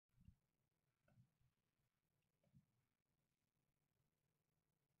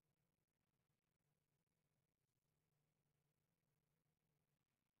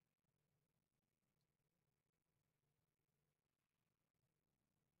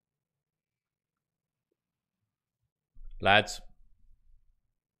Lads,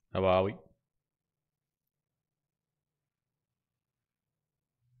 how are we?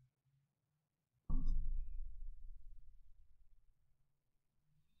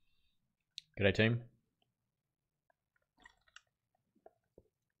 G'day, team.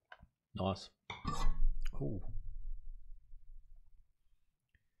 Nice. Ooh.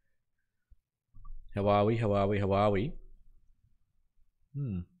 How are we? How are we? How are we?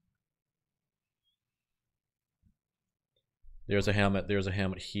 There's a helmet. There's a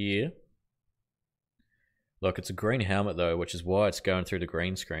helmet here. Look, it's a green helmet though, which is why it's going through the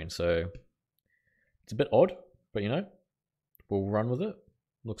green screen. So it's a bit odd, but you know, we'll run with it.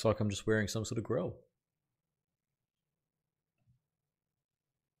 Looks like I'm just wearing some sort of grill.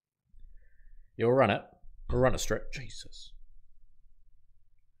 Yeah, we'll run it. We'll run it straight. Jesus.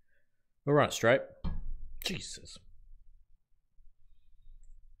 We'll run it straight. Jesus.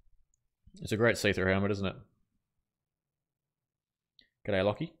 It's a great see-through helmet, isn't it? G'day,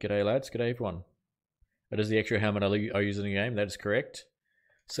 Lockie. G'day, lads. G'day, everyone. It is the extra helmet I use in the game. That is correct.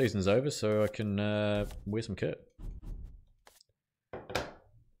 Season's over, so I can wear some kit.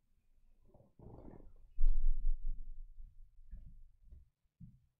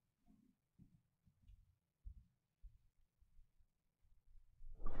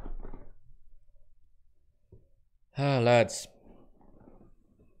 Ah, lads.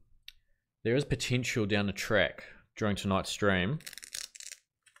 There is potential down the track during tonight's stream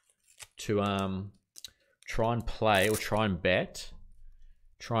to try and play or try and bet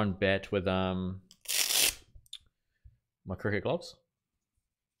with my cricket gloves.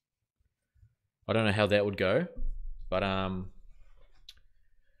 I don't know how that would go, but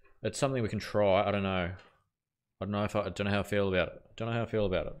it's something we can try. I don't know. I don't know how I feel about it. Don't know how I feel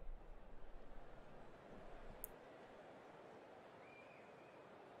about it.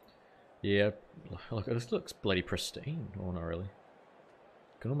 Yeah, look, this looks bloody pristine. Oh, not really.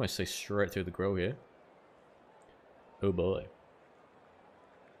 Can almost see straight through the grill here. Oh boy.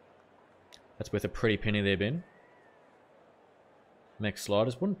 That's worth a pretty penny there, Ben. Max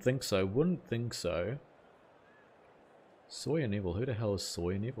sliders? Wouldn't think so. Wouldn't think so. Sawyer Neville. Who the hell is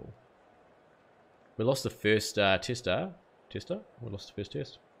Sawyer Neville? We lost the first tester. We lost the first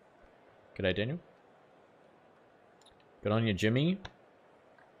test. G'day, Daniel. Good on you, Jimmy.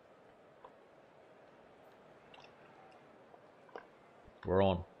 We're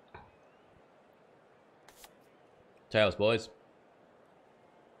on. Tails, boys.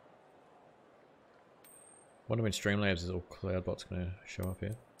 Wonder when Streamlabs is all Cloudbot's going to show up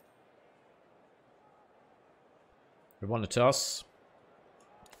here. We've won the toss.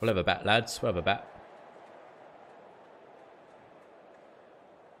 We'll have a bat, lads. We'll have a bat.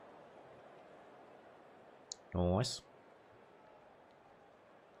 Nice.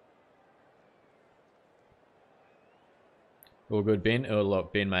 All good, Ben. Oh,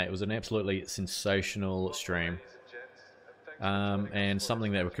 look, Ben, mate, it was an absolutely sensational stream. And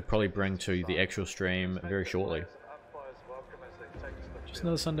something that we could probably bring to the actual stream very shortly. Just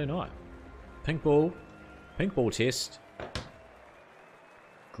another Sunday night. Pink ball test.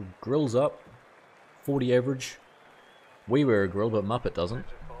 Grills up. 40 average. We wear a grill, but Muppet doesn't.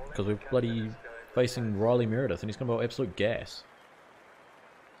 Because we're bloody facing Riley Meredith, and he's going to go absolute gas.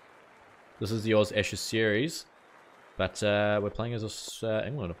 This is the Oz Ashes series. But we're playing as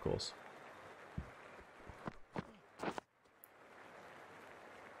England, of course.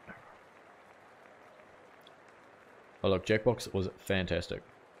 Oh look, Jackbox was fantastic.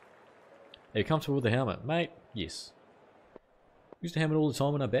 Are you comfortable with the helmet? Mate, yes. Used to have it all the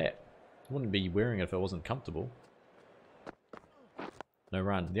time when I bat. I wouldn't be wearing it if it wasn't comfortable. No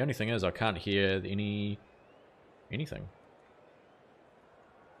run. The only thing is I can't hear anything.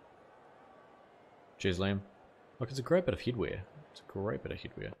 Cheers, Lamb. Look, it's a great bit of headwear. It's a great bit of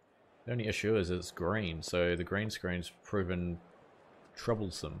headwear. The only issue is it's green, so the green screen's proven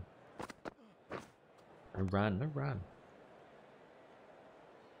troublesome. No run, no run.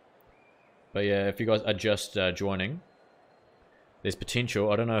 But yeah, if you guys are just joining, there's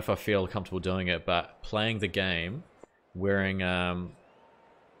potential. I don't know if I feel comfortable doing it, but playing the game wearing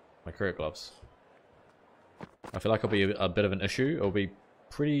my cricket gloves, I feel like it'll be a bit of an issue. It'll be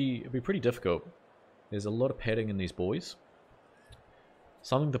pretty difficult. There's a lot of padding in these boys.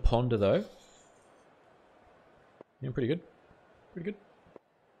 Something to ponder though. Yeah, pretty good. Pretty good.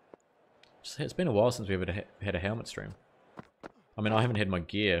 It's been a while since we ever had a helmet stream. I mean, I haven't had my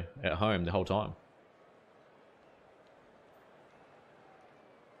gear at home the whole time.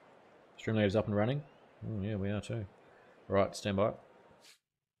 Streamlabs up and running? Oh, yeah, we are too. Right, stand by.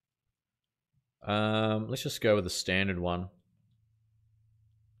 Let's just go with the standard one.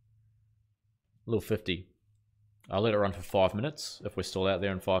 A little 50. I'll let it run for 5 minutes if we're still out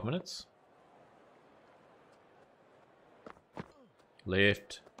there in 5 minutes.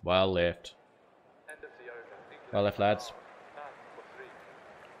 Left. Well left. Well left, lads.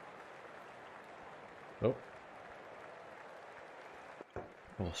 Oh.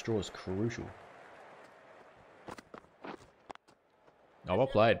 Oh, straw is crucial. Oh, well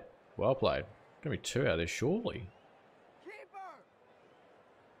played. Well played. Gonna be 2 out there, surely.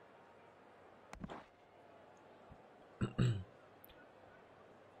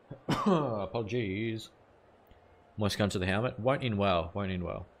 Apologies. Moist gun to the helmet. Won't end well. Won't end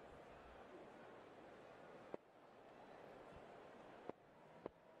well.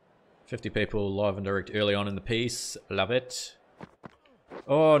 $50 people live and direct early on in the piece. Love it.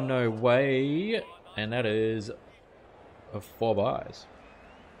 Oh, no way. And that is 4 buys.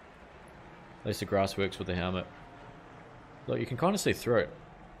 At least the grass works with the helmet. Look, you can kind of see through it.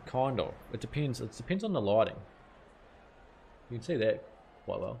 Kind of. It depends. It depends on the lighting. You can see that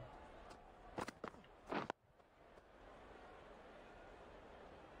quite well.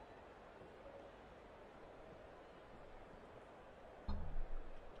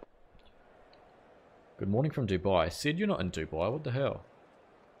 Good morning from Dubai. Sid, you're not in Dubai. What the hell?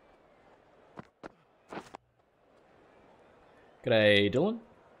 G'day, Dylan.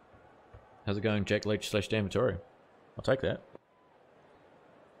 How's it going, Jack Leach / Dan Vittori? I'll take that.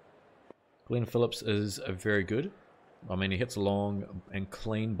 Glenn Phillips is very good. I mean, he hits a long and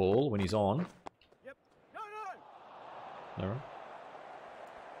clean ball when he's on. Yep. No run.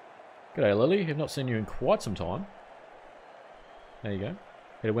 G'day, Lily. Have not seen you in quite some time. There you go.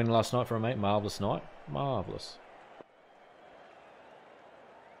 Had a win last night for a mate. Marvellous night. Marvellous.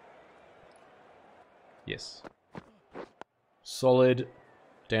 Yes. Solid.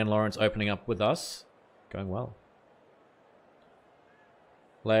 Dan Lawrence opening up with us. Going well.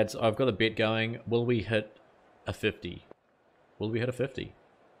 Lads, I've got a bet going. Will we hit a 50? Will we hit a 50?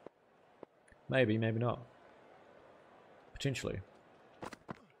 Maybe, maybe not. Potentially.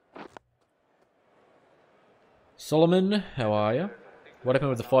 Solomon, how are you? What happened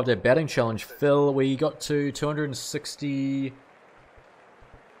with the 5-day batting challenge, Phil? We got to 260,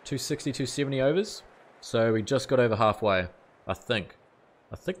 270 overs. So we just got over halfway, I think.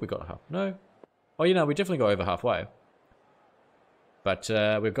 I think we got half. No. Oh, you know, we definitely got over halfway. But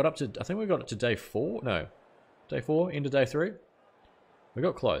we've got up to, I think we got up to day 4. No. Day 4, into day 3. We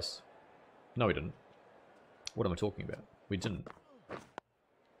got close. No, we didn't. What am I talking about? We didn't.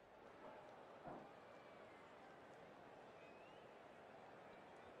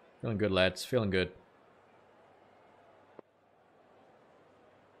 Feeling good, lads. Feeling good.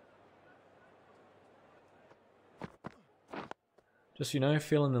 Just, you know,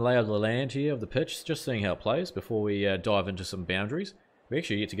 feeling the lay of the land here of the pitch. Just seeing how it plays before we dive into some boundaries. We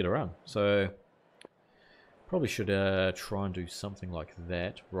actually get to get a run. So, probably should try and do something like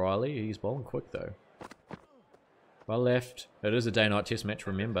that. Riley, he's bowling quick though. Well left. It is a day-night test match,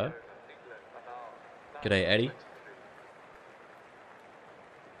 remember. G'day, Addy.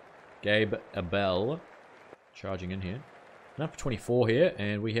 Gabe Abel charging in here. Enough for 24 here,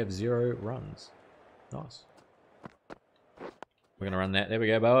 and we have 0 runs. Nice. We're going to run that. There we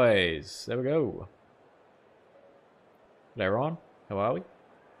go, boys. There we go. G'day, Ron. How are we?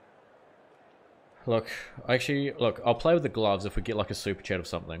 Look, actually, look, I'll play with the gloves if we get like a super chat or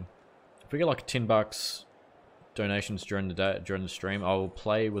something. If we get like $10 donations during the day, during the stream, I'll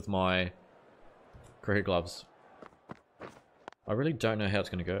play with my cricket gloves. I really don't know how it's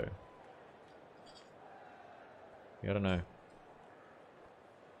going to go. Yeah, I don't know.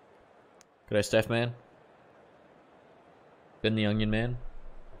 G'day, Staff Man. Ben the Onion Man.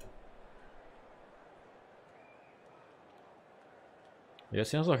 Yeah,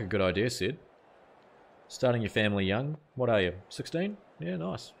 sounds like a good idea, Sid. Starting your family young. What are you? 16? Yeah,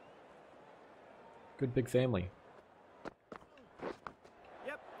 nice. Good big family.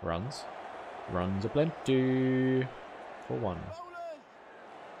 Yep. Runs. Runs a plenty. For 1.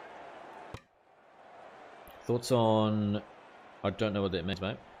 Thoughts on... I don't know what that means,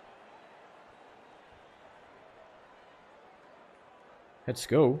 mate. At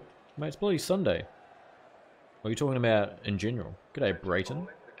school? Mate, it's bloody Sunday. What are you talking about in general? G'day, Brayton.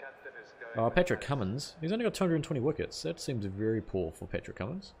 Oh, Patrick Cummins. He's only got 220 wickets. That seems very poor for Patrick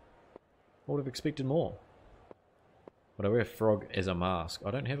Cummins. I would have expected more. But I wear a frog as a mask. I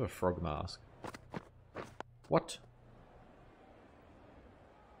don't have a frog mask. What?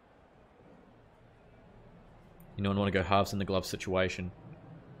 You don't want to go halves in the glove situation.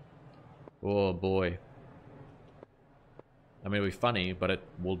 Oh boy. I mean, it'll be funny, but it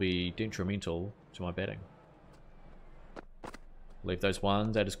will be detrimental to my batting. Leave those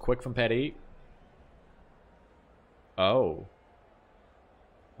ones. That is quick from Paddy. Oh.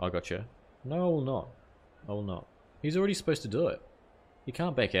 I gotcha. No, I will not. I will not. He's already supposed to do it. He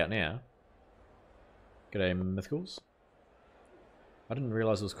can't back out now. G'day, Mythicals. I didn't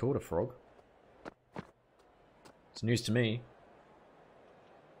realise it was called a frog. It's news to me.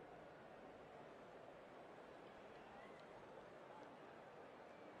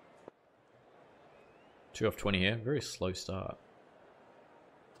 Two off 20 here. Very slow start.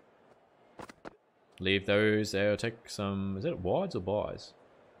 Leave those there. Take some... Is that wides or buys?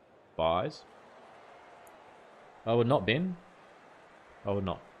 Buys. I would not, Ben. I would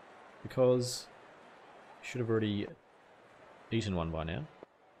not. Because... you should have already eaten one by now.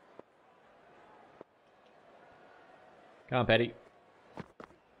 Come on, Paddy.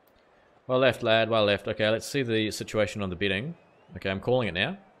 Well left, lad. Well left. Okay, let's see the situation on the bidding. Okay, I'm calling it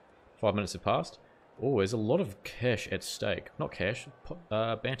now. 5 minutes have passed. Oh, there's a lot of cash at stake. Not cash,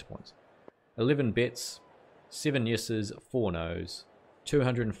 banter points. 11 bets, 7 yeses, 4 nos.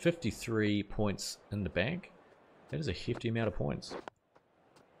 253 points in the bank. That is a hefty amount of points.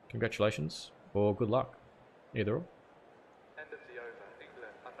 Congratulations, or good luck. Either or.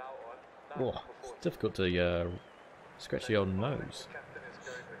 Oh, it's difficult to scratch the old nose.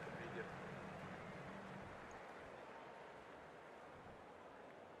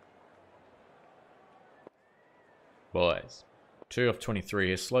 Boys, 2 off 23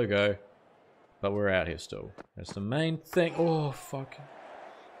 here, slow go, but we're out here still. That's the main thing. Oh, fuck.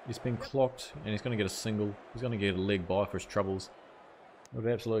 He's been clocked, and he's going to get a single. He's going to get a leg bye for his troubles. I've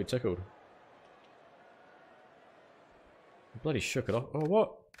absolutely tickled. He bloody shook it off. Oh,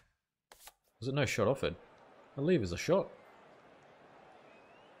 what? Was it no shot offered? I believe it's a shot.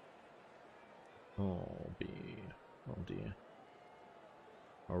 Oh, dear. Oh, dear.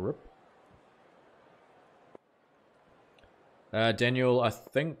 Oh, rip. Daniel, I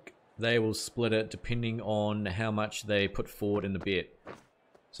think they will split it depending on how much they put forward in the bet.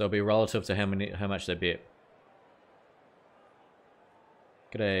 So it'll be relative to how much they bet.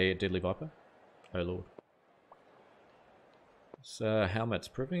 G'day, Deadly Viper. Oh lord. This helmet's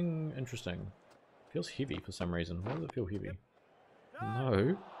proving interesting. Feels heavy for some reason. Why does it feel heavy?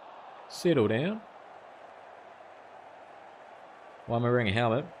 No. Settle down. Why am I wearing a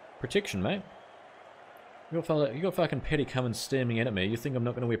helmet? Protection, mate. You got fucking Petty coming staring at me. You think I'm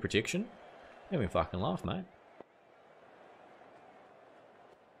not going to wear protection? Let me fucking laugh, mate.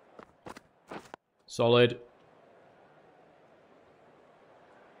 Solid.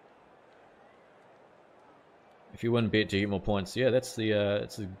 If you win bet, do you get more points? Yeah, that's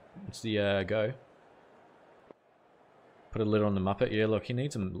the go. Put a lid on the Muppet. Yeah, look, he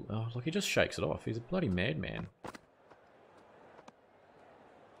needs him. Oh, look, he just shakes it off. He's a bloody madman.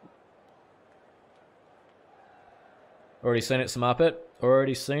 Already seen it, some Muppet.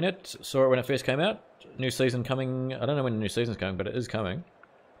 Already seen it. Saw it when it first came out. New season coming. I don't know when the new season's coming, but it is coming.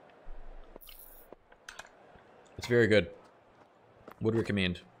 It's very good. Would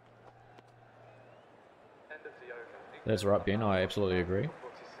recommend. That's right, Ben. I absolutely agree.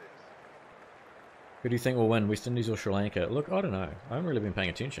 Who do you think will win, West Indies or Sri Lanka? Look, I don't know. I haven't really been paying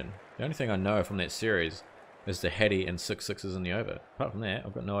attention. The only thing I know from that series is the Hattie and 6 sixes in the over. Apart from that,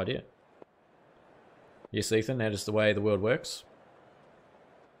 I've got no idea. Yes, Ethan, that is the way the world works.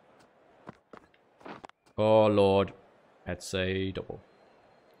 Oh, Lord. That's a double.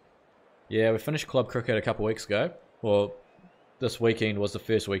 Yeah, we finished club cricket a couple weeks ago. Well, this weekend was the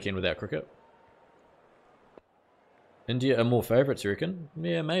first weekend without cricket. India are more favourites, you reckon?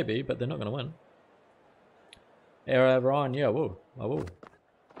 Yeah, maybe, but they're not going to win. Ryan, yeah, I will. I will.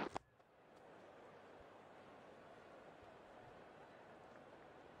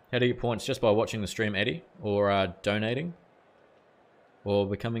 How do you get points? Just by watching the stream, Eddie, or donating, or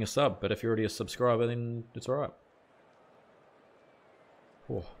becoming a sub. But if you're already a subscriber, then it's alright.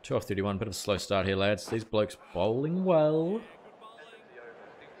 Oh, 2 off 31, bit of a slow start here, lads. These blokes bowling well.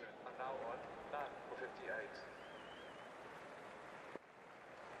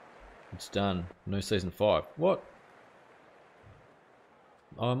 It's done. No season 5. What?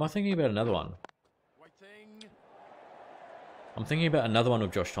 Oh, am I thinking about another one? I'm thinking about another one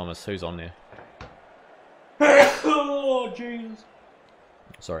with Josh Thomas. Who's on there? Oh, jeez.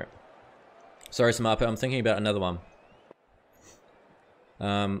 Sorry. Sorry, Samarpa. I'm thinking about another one.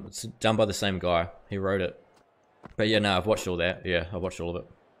 It's done by the same guy. He wrote it. But yeah, no, I've watched all that. Yeah, I've watched all of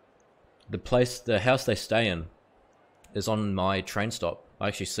it. The house they stay in is on my train stop. I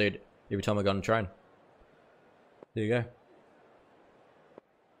actually see it every time I go on the train. There you go.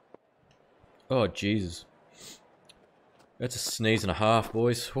 Oh, Jesus. That's a sneeze and a half,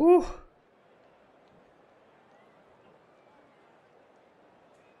 boys. Woo!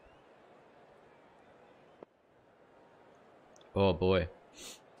 Oh boy.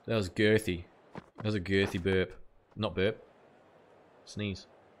 That was girthy. That was a girthy burp. Not burp. Sneeze.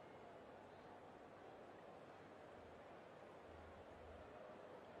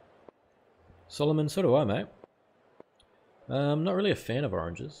 Solomon, so do I, mate. Not really a fan of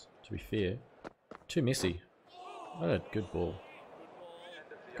oranges, to be fair. Too messy. What a good ball.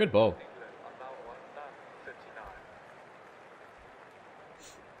 Good ball.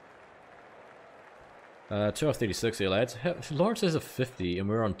 Uh, 2 off 36 here, lads. Lawrence has a 50 and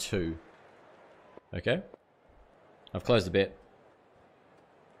we're on 2. Okay. I've closed the bet.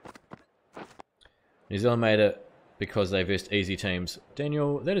 New Zealand made it because they versed easy teams.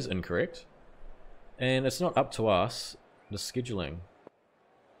 Daniel, that is incorrect. And it's not up to us, the scheduling.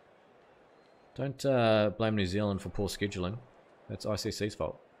 Don't blame New Zealand for poor scheduling. That's ICC's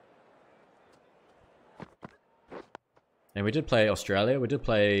fault. And we did play Australia, we did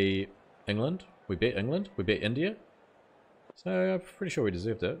play England. We beat England, we beat India. So I'm pretty sure we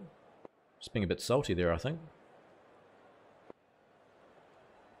deserved it. Just being a bit salty there, I think.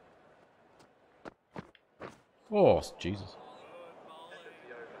 Oh, Jesus.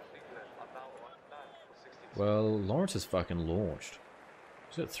 Well, Lawrence is fucking launched.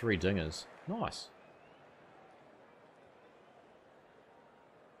 He's got 3 dingers. Nice.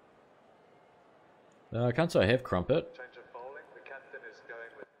 Can't say I have Crumpet.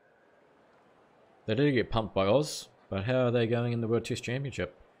 They did get pumped by Oz, but how are they going in the World Test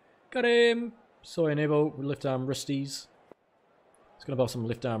Championship? Got him! Soy Neville, left arm wristies. He's gonna buy some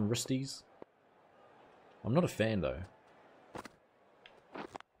left arm wristies. I'm not a fan though.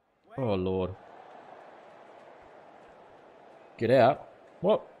 Oh lord. Get out.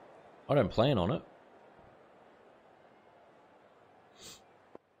 What? I don't plan on it.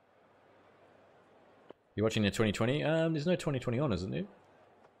 You watching the 2020? There's no 2020 on, isn't there?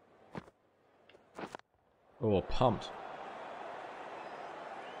 Oh, pumped.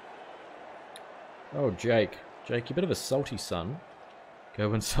 Oh, Jake. Jake, you're a bit of a salty son. Go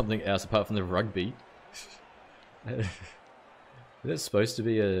win something else apart from the rugby. Is that supposed to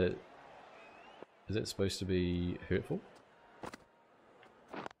be a... Is that supposed to be hurtful?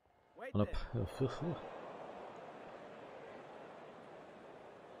 On a...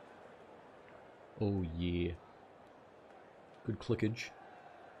 Oh yeah. Good clickage.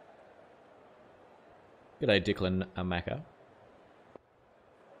 G'day Declan Amaka.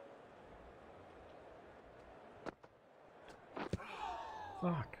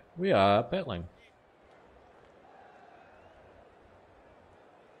 Fuck. We are battling.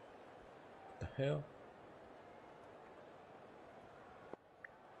 What the hell?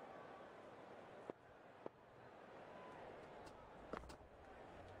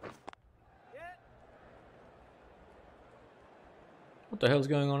 What the hell's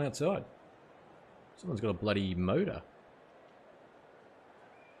going on outside? Someone's got a bloody motor.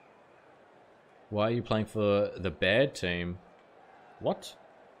 Why are you playing for the bad team? What?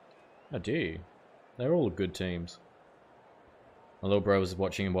 How dare you? They're all good teams. My little bro was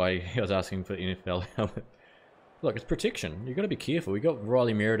watching why he was asking for NFL helmet. Look, it's protection. You've got to be careful. We got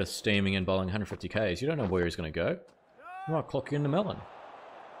Riley Meredith steaming and bowling 150 Ks. You don't know where he's going to go. He might clock you in the melon.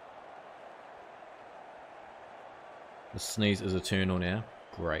 The sneeze is eternal now.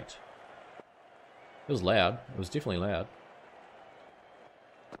 Great. It was loud. It was definitely loud.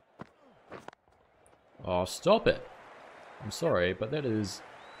 Oh, stop it. I'm sorry, but that is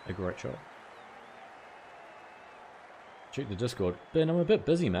a great shot. Check the Discord. Ben, I'm a bit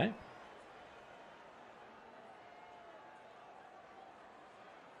busy, mate.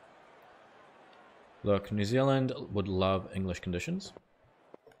 Look, New Zealand would love English conditions.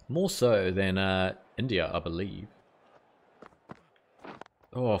 More so than India, I believe.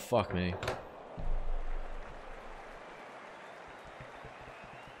 Oh, fuck me.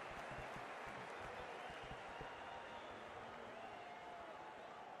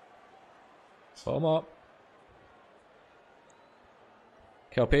 Bomb up.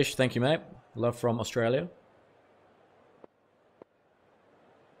 Kalpesh, thank you, mate. Love from Australia.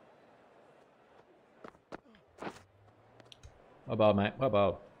 Bye-bye, mate.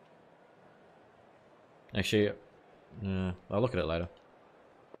 Bye-bye. Actually, I'll look at it later.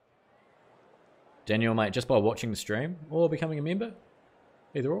 Daniel, mate, just by watching the stream or becoming a member,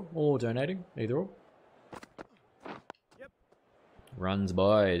 either or donating, either or. Yep. Runs,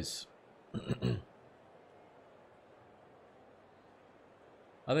 boys.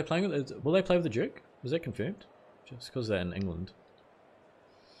 Are they playing with? Will they play with the Duke? Was that confirmed? Just because they're in England,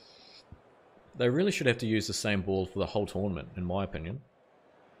 they really should have to use the same ball for the whole tournament, in my opinion.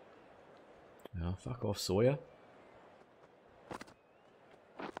 Oh, fuck off, Sawyer.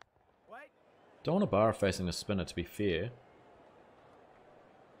 Don't want a bar facing the spinner, to be fair.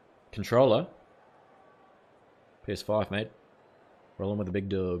 Controller. PS5, mate. Rolling with the big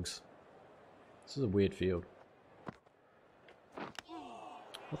dogs. This is a weird field.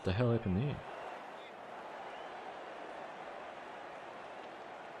 What the hell happened there?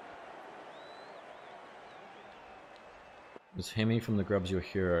 Is Hemi from the Grubs your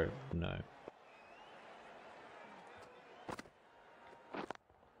hero? No.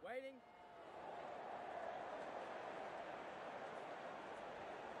 Waiting.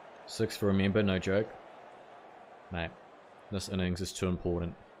 6 for a member, no joke. Mate, this innings is too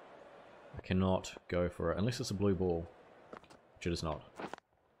important. I cannot go for it unless it's a blue ball, which it is not.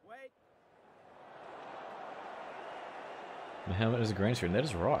 Wait. The helmet is a green screen. That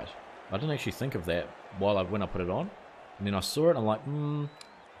is right. I didn't actually think of that when I put it on. And then I saw it and I'm like,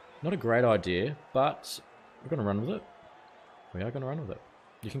 not a great idea, but we're going to run with it. We are going to run with it.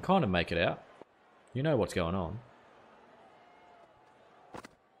 You can kind of make it out. You know what's going on.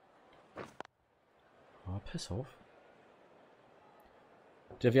 Oh, piss off.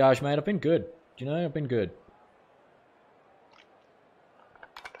 Deviage, mate, I've been good. Do you know, I've been good.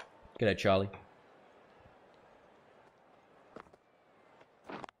 G'day, Charlie.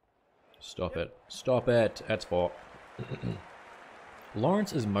 Stop it. Stop it. At spot.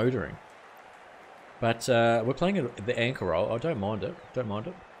 Lawrence is motoring. But we're playing the anchor role. I don't mind it. Don't mind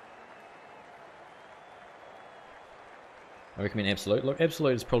it. I recommend Absolute. Look,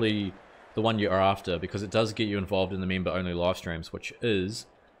 Absolute is probably the one you are after because it does get you involved in the member-only live streams, which is...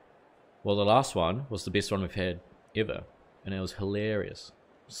 Well, the last one was the best one we've had ever. And it was hilarious.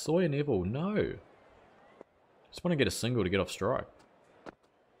 Sawyer Neville, no. Just want to get a single to get off strike.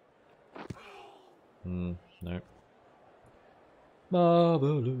 No.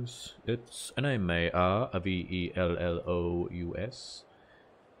 Marvelous. It's an Marvellous.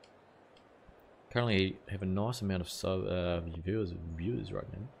 Currently have a nice amount of viewers right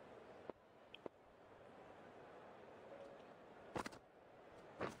now.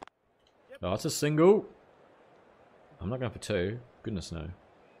 Oh, it's a single. I'm not going for 2. Goodness no.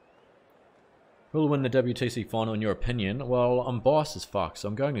 Who will win the WTC final in your opinion? Well, I'm biased as fuck, so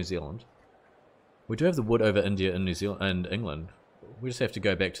I'm going New Zealand. We do have the wood over India and New Zealand and England. We just have to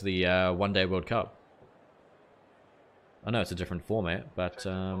go back to the one-day World Cup. I know it's a different format, but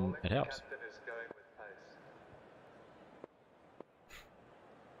it helps.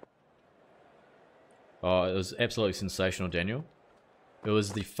 Oh, it was absolutely sensational, Daniel. It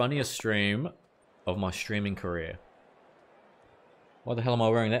was the funniest stream of my streaming career. Why the hell am I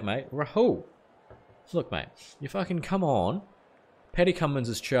wearing that, mate? Rahul! Look, mate, you fucking come on. Paddy Cummins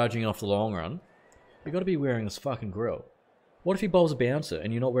is charging off the long run. You gotta be wearing this fucking grill. What if he bowls a bouncer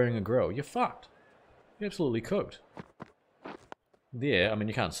and you're not wearing a grill? You're fucked. You're absolutely cooked. There, I mean,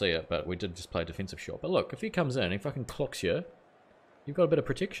 you can't see it, but we did just play a defensive shot. But look, if he comes in and he fucking clocks you, you've got a bit of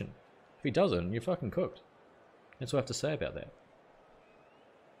protection. If he doesn't, you're fucking cooked. That's what I have to say about that.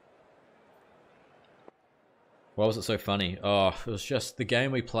 Why was it so funny? Oh, it was just the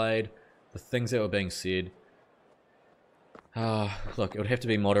game we played, the things that were being said. Look, it would have to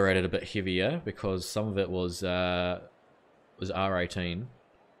be moderated a bit heavier because some of it was R18.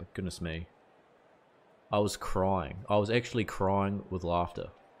 But goodness me. I was crying. I was actually crying with laughter.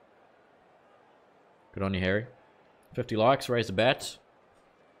 Good on you, Harry. 50 likes, raise the bat.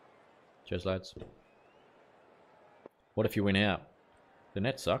 Cheers, lads. What if you win out? Then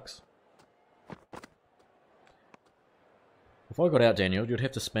that sucks. If I got out, Daniel, you'd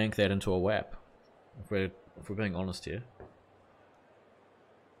have to spank that into a WAP. If we're being honest here.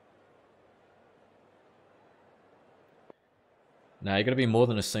 No, you got to be more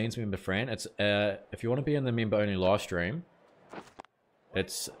than a scenes member, Fran. It's if you want to be in the member only live stream,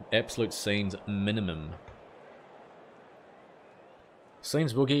 it's absolute scenes minimum.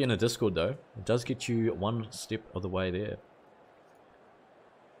 Scenes will get you in a Discord though. It does get you one step of the way there.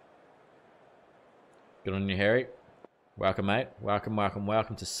 Good on you, Harry. Welcome, mate. Welcome, welcome,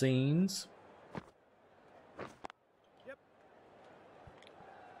 welcome to Scenes. Yep.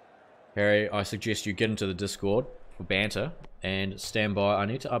 Harry, I suggest you get into the Discord for banter and stand by. I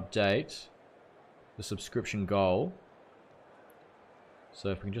need to update the subscription goal. So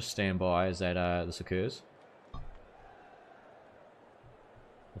if we can just stand by as that this occurs.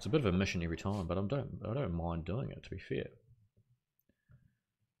 It's a bit of a mission every time, but I don't mind doing it, to be fair.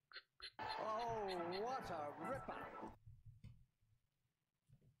 Oh, what a ripper!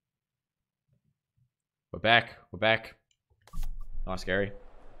 We're back. We're back. Nice, Gary.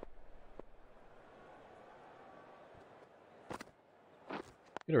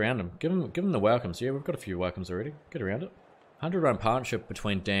 Get around him. Give him the welcomes. Yeah, we've got a few welcomes already. Get around it. 100-run partnership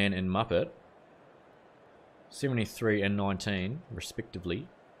between Dan and Muppet. 73 and 19, respectively.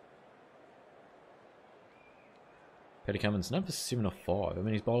 Paddy Cummins, number 7 or 5. I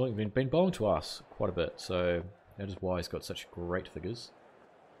mean, he's been bowling to us quite a bit, so that is why he's got such great figures.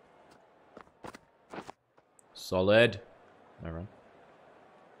 Solid. No run.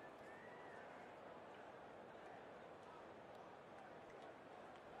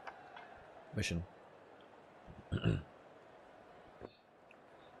 Mission.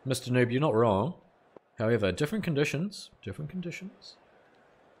 Mr. Noob, you're not wrong. However, different conditions.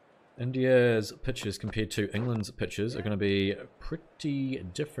 India's pitches compared to England's pitches are going to be pretty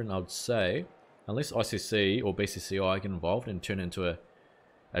different, I would say. Unless ICC or BCCI get involved and turn into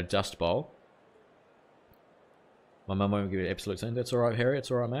a dust bowl. My mum won't give you an absolute thing. That's alright, Harry.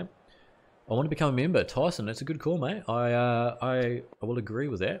 It's alright, mate. I want to become a member. Tyson, that's a good call, mate. I will agree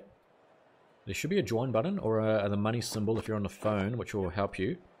with that. There should be a join button or the money symbol if you're on the phone, which will help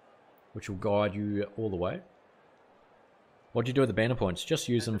you. Which will guide you all the way. What do you do with the banner points? Just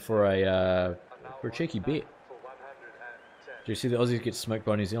use them for a cheeky bet. Do you see the Aussies get smoked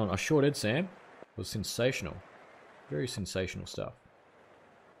by New Zealand? I sure did, Sam. It was sensational. Very sensational stuff.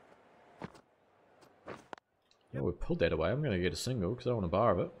 Oh, we pulled that away. I'm going to get a single because I want a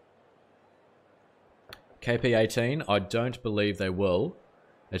bar of it. KP18, I don't believe they will.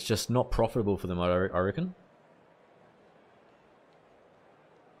 It's just not profitable for them, I reckon.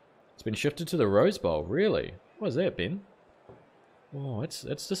 It's been shifted to the Rose Bowl. Really? What is that, Ben? Oh, it's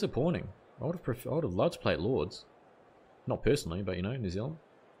disappointing. I would have loved to play at Lords. Not personally, but you know, New Zealand.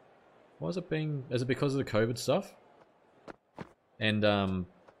 Why is it being... Is it because of the COVID stuff? And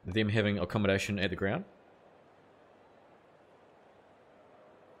them having accommodation at the ground?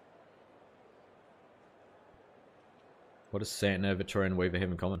 What does Santner, Victoria and Weaver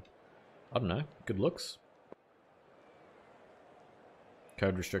have in common? I don't know. Good looks.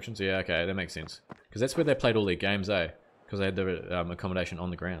 Code restrictions? Yeah, okay, that makes sense. Because that's where they played all their games, eh? Because they had the accommodation on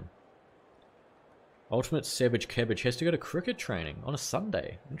the ground. Ultimate Savage Cabbage has to go to cricket training on a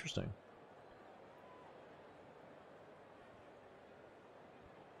Sunday. Interesting.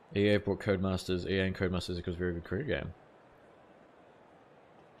 EA brought Codemasters. EA and Codemasters because very good cricket game.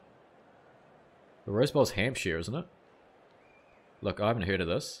 The Rose Bowl's Hampshire, isn't it? Look, I haven't heard of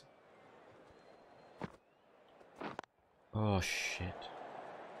this. Oh, shit.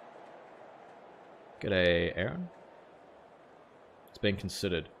 G'day, Aaron. It's been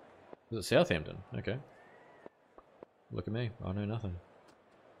considered. Is it Southampton? Okay. Look at me. I know nothing.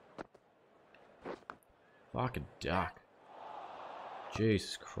 Fucking duck.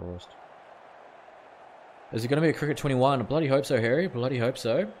 Jesus Christ. Is it going to be a Cricket 21? Bloody hope so, Harry. Bloody hope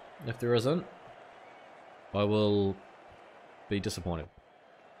so. If there isn't, I will be disappointed.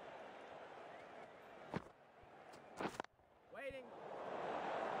 Waiting.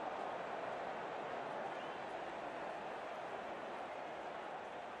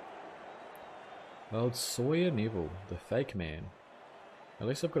 Well, Sawyer Neville, the fake man. At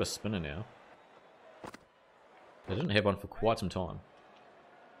least I've got a spinner now. I didn't have one for quite some time.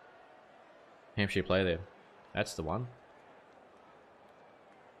 Hampshire play there. That's the one.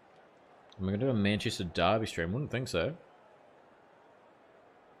 Am I going to do a Manchester Derby stream? Wouldn't think so.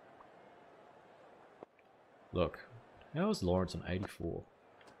 Look. How is Lawrence on 84?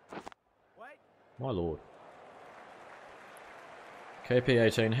 Wait. My lord.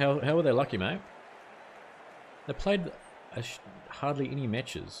 KP18, how were they lucky, mate? They played hardly any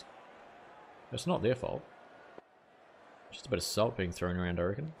matches. It's not their fault. Just a bit of salt being thrown around, I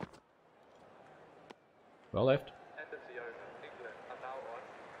reckon. Well left.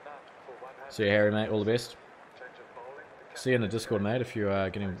 See you, Harry, mate. All the best. See you in the Discord, mate, if you are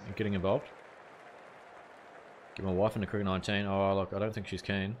getting involved. Get my wife into Cricket 19. Oh, look, I don't think she's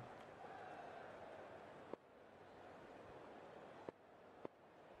keen.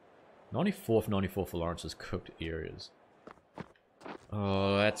 '94 for Lawrence's cooked areas.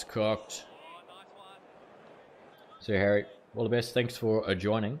 Oh, that's cooked. So, Harry, all the best. Thanks for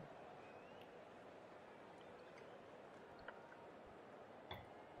joining.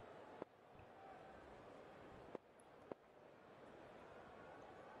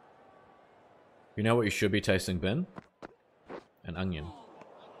 You know what you should be tasting, Ben? An onion.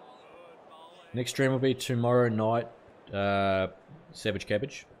 Next stream will be tomorrow night. Savage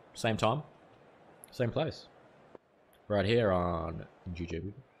Cabbage. Same time. Same place. Right here on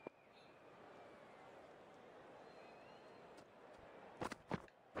GG.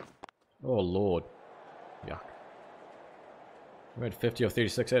 Oh lord. Yuck. We had 50 or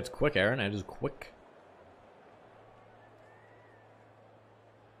 36. That's quick, Aaron. That is quick.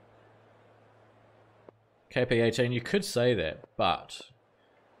 KP18, you could say that, but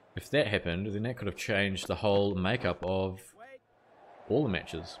if that happened, then that could have changed the whole makeup of all the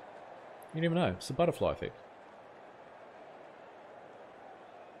matches. You never know. It's the butterfly effect.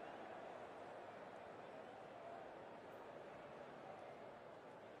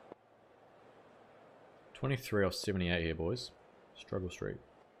 23 off 78 here, boys. Struggle streak.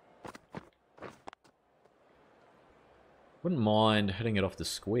 Wouldn't mind hitting it off the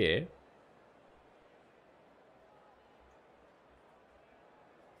square.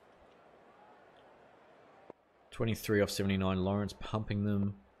 $23 off 79. Lawrence pumping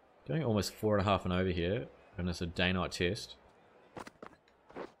them. Going almost 4.5 and over here. And it's a day-night test.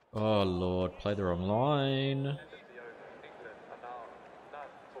 Oh lord, played the wrong line.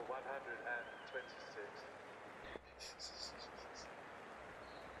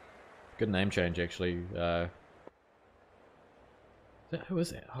 Good name change actually. Who is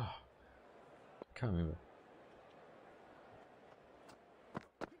that? Oh, can't remember.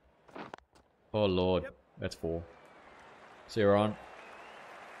 Oh lord, that's 4. See you, Ron.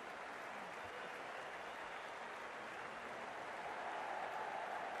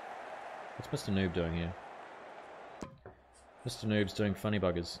 What's Mr. Noob doing here? Mr. Noob's doing funny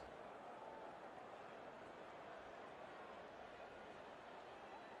buggers.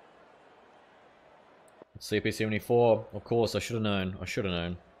 It's CP74. Of course, I should have known. I should have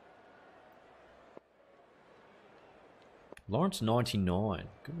known. Lawrence 99.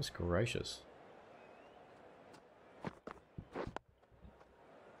 Goodness gracious.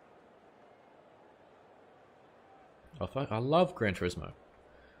 I love Gran Turismo.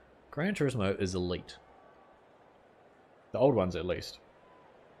 Gran Turismo is elite. The old ones, at least.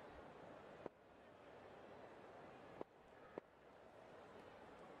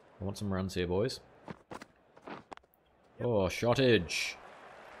 I want some runs here, boys. Oh, shottage.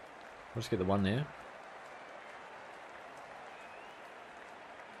 I'll just get the one there.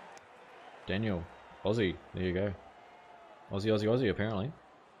 Daniel. Aussie. There you go. Aussie, Aussie, Aussie, apparently.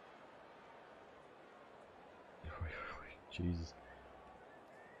 Jesus.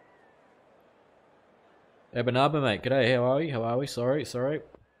 Ebenaba, mate. G'day, how are we? How are we? Sorry.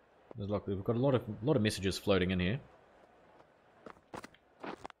 There's like we've got a lot of messages floating in here.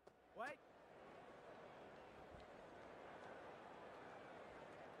 Wait.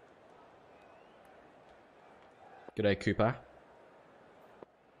 G'day, Cooper.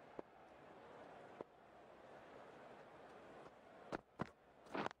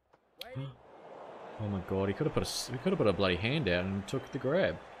 Waiting. Oh my god, he could have put a bloody hand out and took the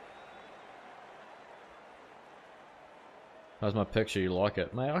grab. How's my picture? You like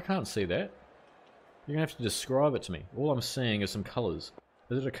it? Mate, I can't see that. You're gonna have to describe it to me. All I'm seeing is some colours.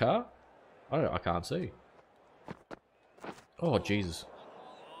 Is it a car? I can't see. Oh, Jesus.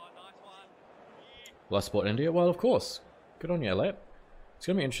 Last spot India? Well, of course. Good on you, lap. It's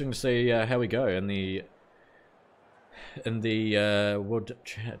gonna be interesting to see how we go in the World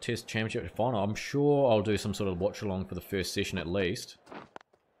Test Championship final. I'm sure I'll do some sort of watch along for the first session at least.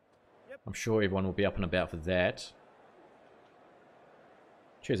 Yep. I'm sure everyone will be up and about for that.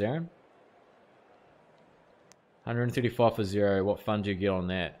 Cheers, Aaron. 135 for 0. What fun do you get on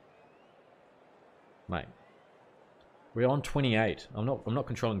that? Mate. We're on 28. I'm not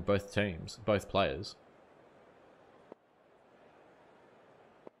controlling both teams, both players.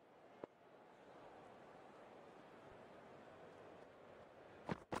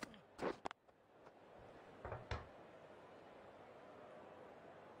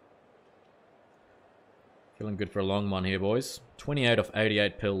 Feeling good for a long one here, boys. 28 off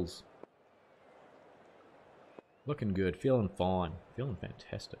 88 pills. Looking good. Feeling fine. Feeling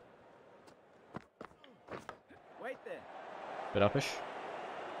fantastic. Wait there. Bit uppish.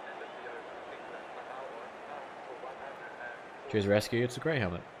 Cheers, Rasky. It's a great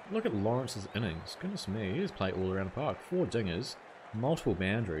helmet. Look at Lawrence's innings. Goodness me, he just played all around the park. 4 dingers, multiple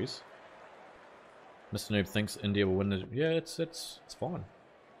boundaries. Mr. Noob thinks India will win the... Yeah, it's fine.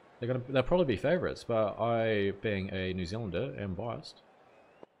 They'll probably be favourites, but I, being a New Zealander, am biased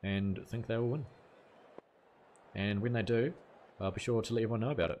and think they will win. And when they do, I'll be sure to let everyone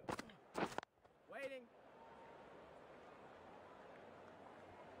know about it. Waiting.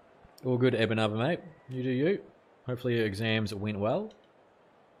 All good, Ebenaba, mate. You do you. Hopefully your exams went well.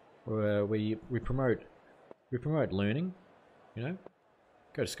 We promote learning. You know,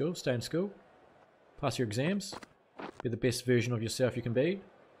 go to school, stay in school, pass your exams, be the best version of yourself you can be.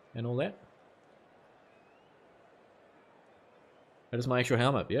 And all that. That is my actual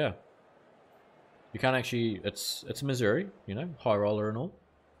helmet, yeah. You can't actually, it's Missouri, you know, high roller and all.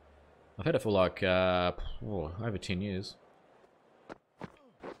 I've had it for like, over 10 years.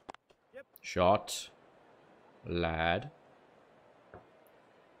 Yep. Shot. Lad.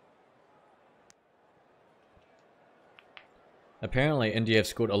 Apparently India have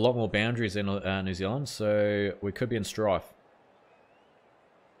scored a lot more boundaries than New Zealand, so we could be in strife.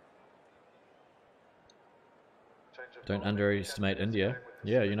 Don't underestimate India.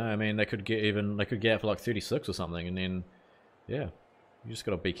 Yeah, you know, I mean, they could get out for like 36 or something, and then, yeah, you just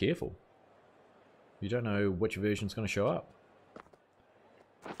gotta be careful. You don't know which version's gonna show up.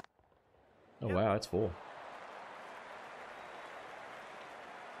 Oh wow, it's 4. Do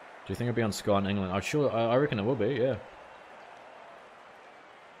you think it'll be on Sky in England? I reckon it will be, yeah.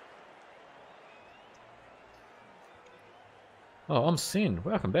 Oh, I'm Sen.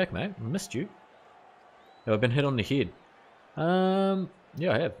 Welcome back, mate. I missed you. Have I been hit on the head?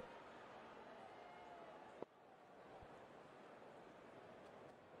 Yeah, I have.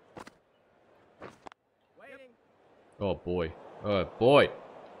 Waiting. Oh boy. Oh boy.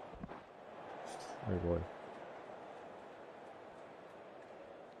 Oh boy.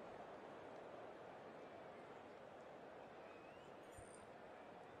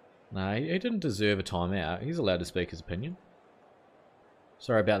 Nah, he didn't deserve a timeout. He's allowed to speak his opinion.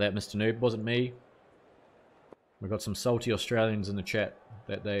 Sorry about that, Mr. Noob. Wasn't me. We've got some salty Australians in the chat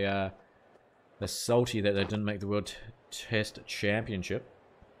that they're salty that they didn't make the World Test Championship.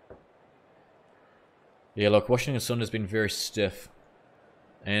 Yeah, look, Washington Sunday's been very stiff,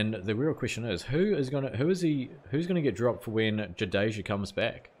 and the real question is who's gonna get dropped for when Jadeja comes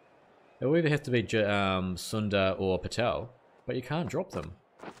back? It will either have to be Sundar or Patel, but you can't drop them.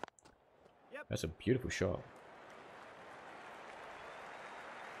 Yep. That's a beautiful shot.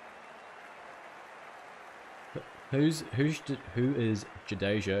 Who is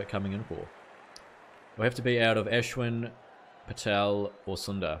Jadeja coming in for? Will have to be out of Ashwin, Patel, or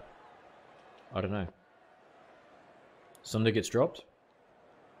Sundar. I don't know. Sundar gets dropped?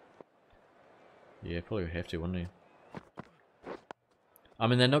 Yeah, probably would have to, wouldn't he? I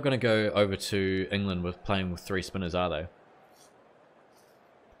mean, they're not going to go over to England with playing with 3 spinners, are they?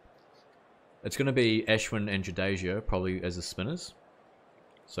 It's going to be Ashwin and Jadeja probably as the spinners.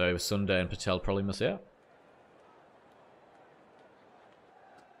 So Sundar and Patel probably miss out.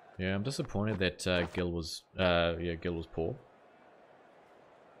 Yeah, I'm disappointed that Gill was poor.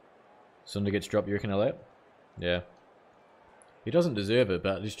 Sundar gets dropped, you reckon, Elliot? Yeah. He doesn't deserve it,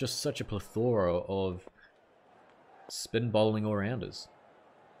 but there's just such a plethora of spin bowling all-rounders.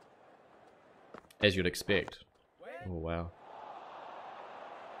 As you'd expect. Oh, wow.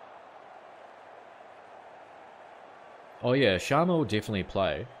 Oh yeah, Sharma will definitely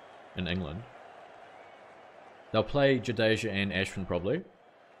play in England. They'll play Jadeja and Ashwin probably.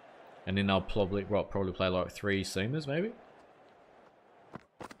 And then they'll probably play like 3 seamers maybe.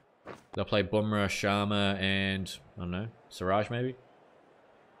 They'll play Bumrah, Sharma, and I don't know, Siraj maybe.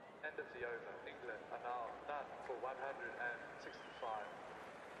 End of the over. England are now done for 165.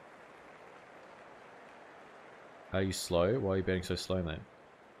 Are you slow? Why are you batting so slow, mate?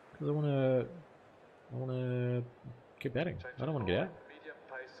 Because I wanna keep batting. I don't want to get out. Medium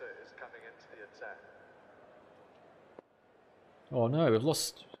pacer is coming into the attack. Oh no, we've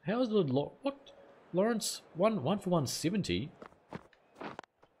lost. How's the what? Lawrence 1 for 170.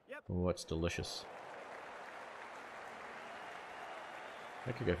 Yep. Oh, that's delicious.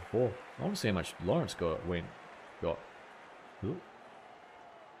 That could go for 4. I want to see how much Lawrence got. Ooh.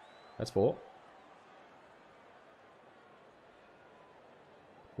 That's 4.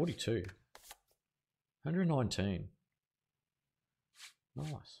 42. 119.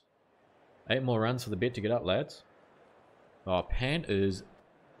 Nice. 8 more runs for the bet to get up, lads. Oh, Pant is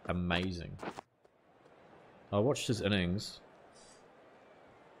amazing. I watched his innings.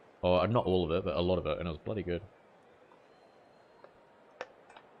 Oh, not all of it, but a lot of it, and it was bloody good.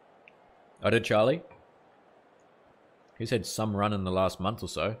 I did Charlie. He's had some run in the last month or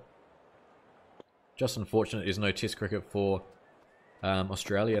so. Just unfortunate there's no Test cricket for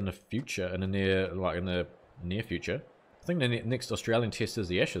Australia in the future, and in the near future. I think the next Australian Test is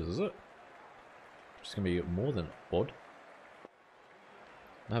the Ashes, is it? Which is going to be more than odd.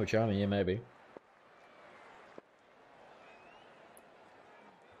 No, Charming, yeah, maybe.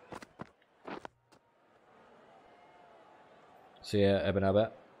 See ya,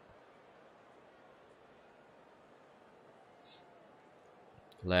 Abanabat.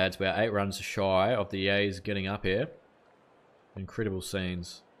 Lads, we're 8 runs shy of the A's getting up here. Incredible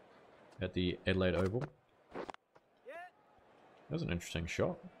scenes at the Adelaide Oval. That was an interesting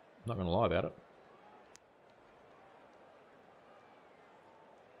shot. Not going to lie about it.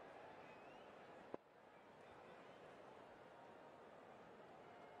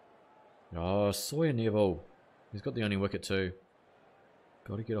 Oh, Sawyer Neville. He's got the only wicket too.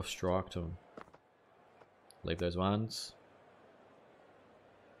 Got to get off strike to him. Leave those ones.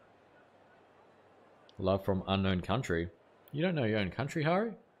 Love from unknown country. You don't know your own country,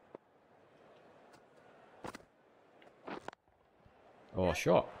 Hari? Oh,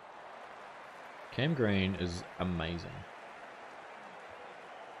 shot. Cam Green is amazing.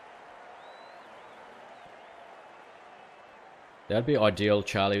 That'd be ideal,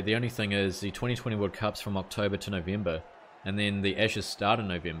 Charlie. The only thing is the 2020 World Cup's from October to November, and then the Ashes start in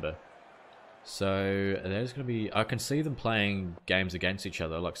November. So there's going to be... I can see them playing games against each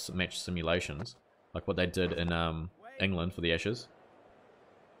other, like match simulations, like what they did in England for the Ashes.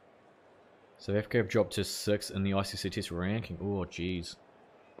 So Africa have dropped to 6 in the ICC Test ranking. Oh, jeez.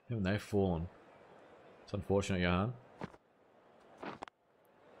 Haven't they fallen? It's unfortunate, Johan.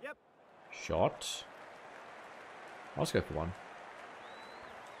 Yep. Shot. I'll just go for one.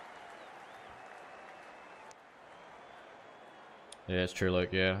 Yeah, it's true, Luke,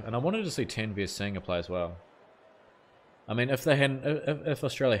 yeah. And I wanted to see Tanveer Singh play as well. I mean, if they hadn't, if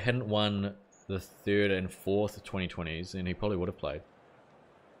Australia hadn't won the 3rd and 4th 2020s, then he probably would have played.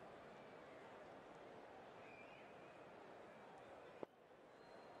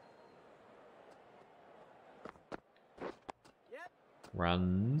 Yep.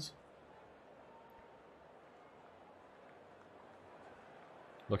 Runs.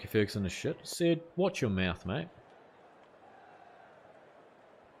 Lockie Ferguson is shit. Said, watch your mouth, mate.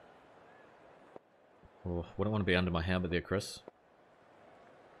 Oh, wouldn't want to be under my helmet there, Chris.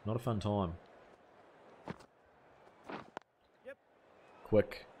 Not a fun time. Yep.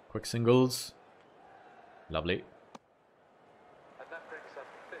 Quick singles. Lovely. And that brings up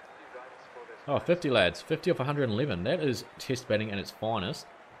 50 runs for this. Oh, 50 lads. 50 off 111. That is test batting at its finest.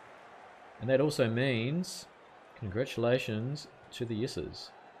 And that also means congratulations to the yeses.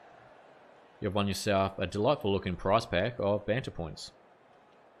 You've won yourself a delightful looking prize pack of banter points.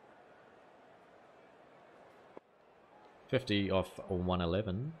 50 off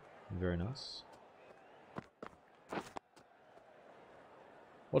 111. Very nice.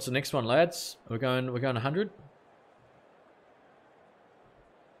 What's the next one, lads? We're going 100?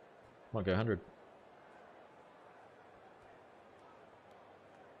 Might go 100.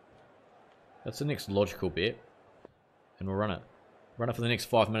 That's the next logical bet. And we'll run it. Run it for the next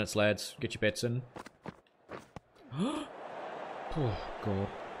 5 minutes, lads. Get your bets in. Oh, God.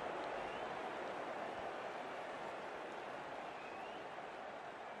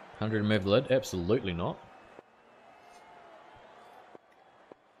 100 move the lid? Absolutely not.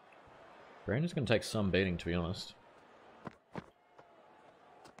 Brandon's going to take some beating, to be honest.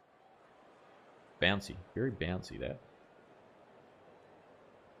 Bouncy. Very bouncy, that.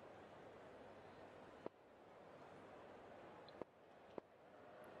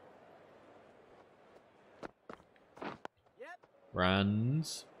 Yep.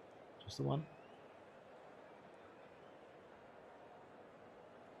 Runs. Just the one.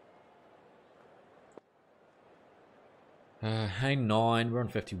 Hey 9, we're on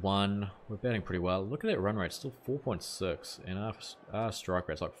 51. We're batting pretty well. Look at that run rate, still 4.6, and our strike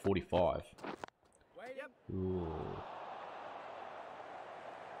rate's like 45. Yep. Ooh.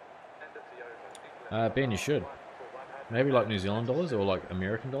 End of the over. England Ben, you should. won for 100. Maybe like New Zealand dollars or like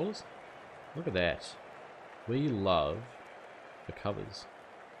American dollars. Look at that. We love the covers.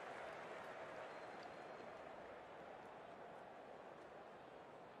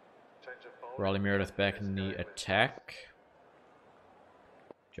 Change of bowling. Riley Meredith back in the attack.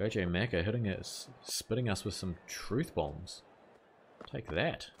 JJ Macca hitting us, spitting us with some truth bombs. Take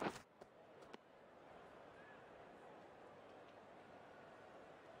that.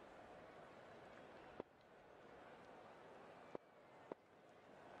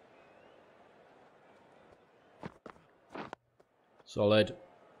 Solid.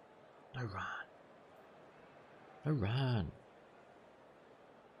 No run. No run.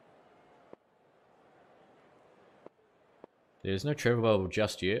 There's no travel available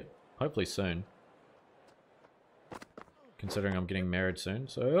just yet. Hopefully soon. Considering I'm getting married soon.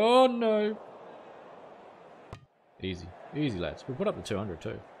 So, oh no. Easy. Easy, lads. We put up the 200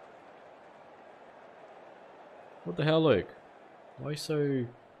 too. What the hell, Luke? Why are you so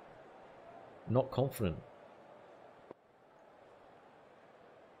not confident?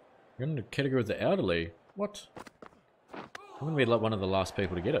 You're in the category of the elderly. What? I'm going to be like one of the last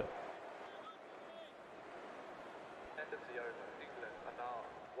people to get it. End of the over. England are now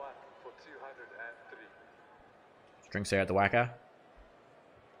 1 for 203. Drinks out the whacker.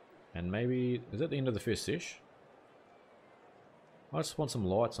 And maybe... Is that the end of the first sesh? I just want some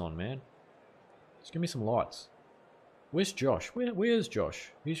lights on, man. Just give me some lights. Where's Josh? Where's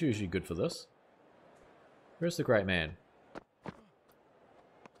Josh? He's usually good for this. Where's the great man?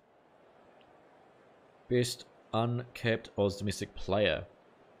 Best uncapped Oz domestic player.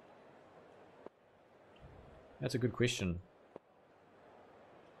 That's a good question.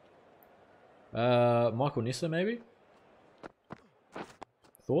 Michael Nessa, maybe?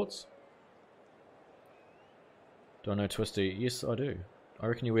 Thoughts? Do I know Twisty? Yes, I do. I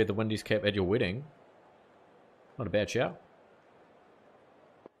reckon you wear the Windies cap at your wedding. Not a bad shout.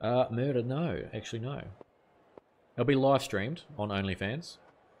 Murder? No, actually no. It'll be live streamed on OnlyFans.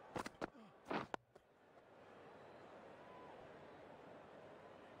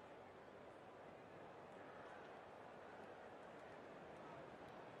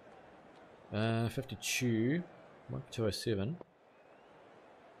 Uh, 52, 207.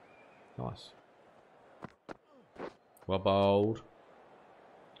 Nice. Well bowled.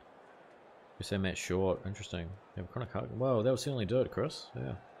 We say Matt Short. Interesting. Yeah, kind of cut. Well, that was certainly do it, Chris.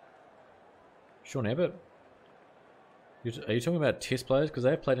 Yeah. Sean Abbott. Are you talking about test players? Because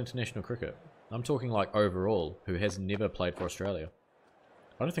they have played international cricket. I'm talking like overall, who has never played for Australia.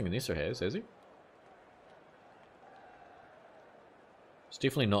 I don't think Anessa has he? It's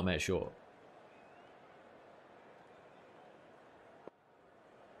definitely not Matt Short.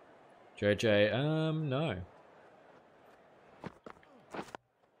 JJ, no.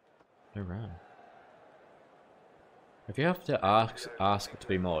 No run. If you have to ask to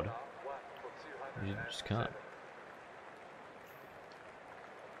be mod, you just can't.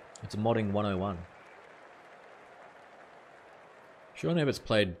 It's a modding 101. Sean Abbott's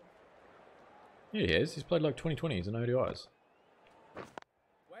played... Yeah, he has. He's played like 2020s and ODIs.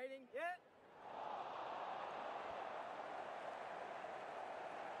 Waiting yet?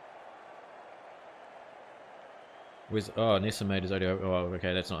 Where's... Oh, Nessa made his ODI. Oh,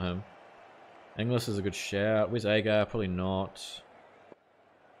 okay, that's not him. Inglis is a good shout. Where's Agar? Probably not.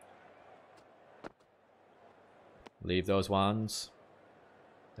 Leave those ones.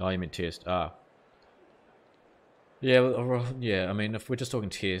 Oh, you meant test. Ah. Yeah, well, yeah, I mean, if we're just talking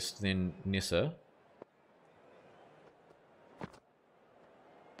test, then Nessa.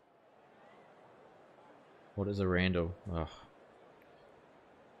 What is a Randall? Ugh.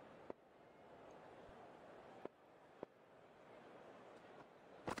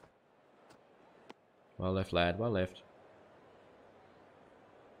 Well left, lad. Well left.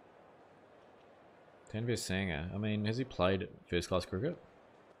 Tanvir Sanger. I mean, has he played first class cricket?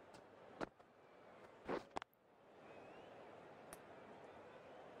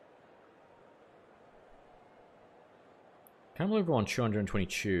 Can't believe we're on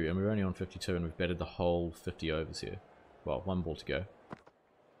 222 and we're only on 52 and we've batted the whole 50 overs here. Well, one ball to go.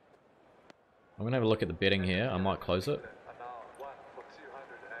 I'm going to have a look at the betting here. I might close it.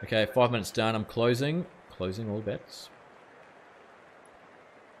 Okay, 5 minutes done. I'm closing. Closing all bets.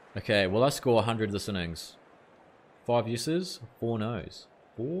 Okay, will I score 100 this innings? 5 yeses, 4 no's.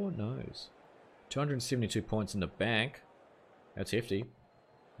 4 no's. 272 points in the bank. That's hefty.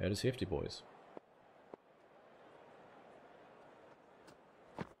 That is hefty, boys.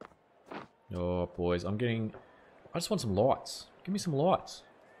 Oh, boys, I'm getting... I just want some lights. Give me some lights.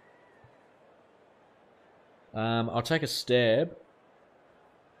 I'll take a stab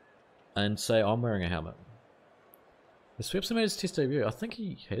and say I'm wearing a helmet. Has Swepson made his test debut? I think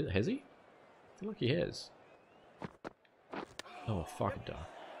he has he? I feel like he has. Oh, fucking duh.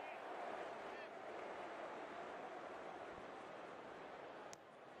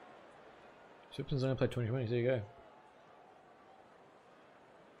 Swepson's only played 2020, there you go.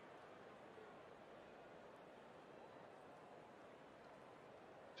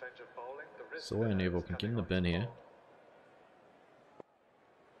 Soy and Neville can get in the bin here.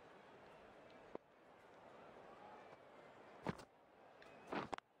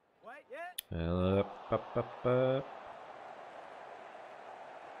 Wait yet?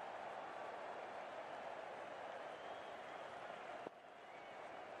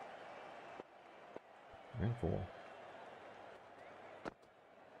 Round 4. What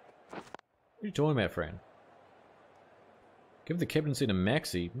are you talking about, friend? Give the captaincy to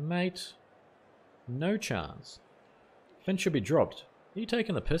Maxi, mate. No chance. Finn should be dropped. Are you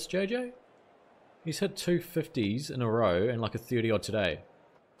taking the piss, JJ? He's hit 2 50s in a row and like a 30 odd today.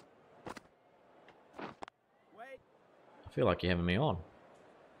 Wait. I feel like you're having me on.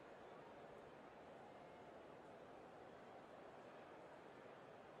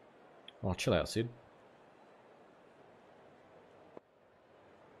 Oh, chill out, Sid.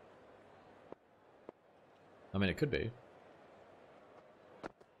 I mean, it could be.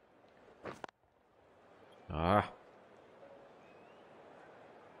 Ah.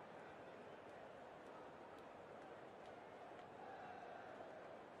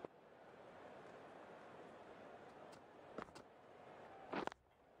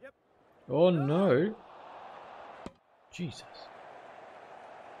 Yep. Oh no. Jesus.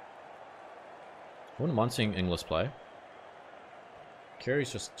 I wouldn't mind seeing Inglis play.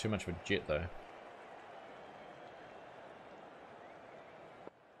 Kerry's just too much of a jet though.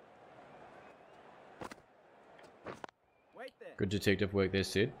 Good detective work there,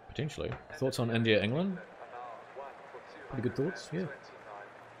 Sid. Potentially. Thoughts on India, England? Pretty good thoughts, yeah.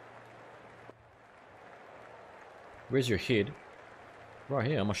 Where's your head? Right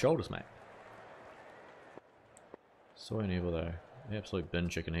here on my shoulders, mate. Soy and evil though. The absolute bin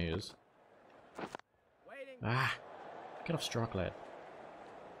chicken he is. Waiting. Ah! Get off strike, lad.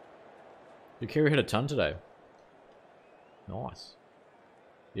 Your carry hit a ton today. Nice.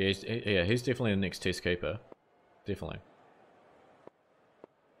 Yeah, he's definitely the next test keeper. Definitely.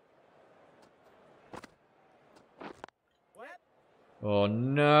 What? Oh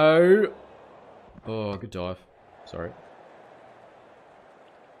no! Oh, good dive. Sorry.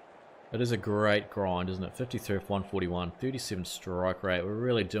 It is a great grind, isn't it? 53 off 141, 37 strike rate. We're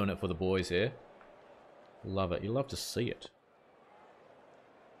really doing it for the boys here. Love it. You love to see it.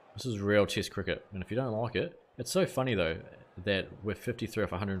 This is real test cricket, and if you don't like it, it's so funny though that we're 53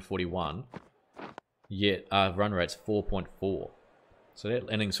 off 141, yet our run rate's 4.4. So that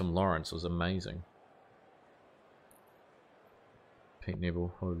innings from Lawrence was amazing. Pete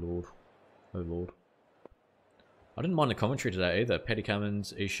Neville, oh lord, oh lord. I didn't mind the commentary today either. Paddy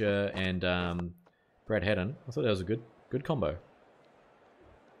Cummins, Isha, and Brad Haddon. I thought that was a good combo.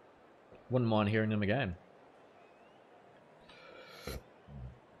 Wouldn't mind hearing them again.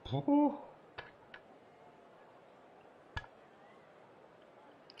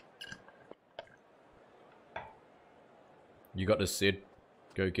 You got this, Sid.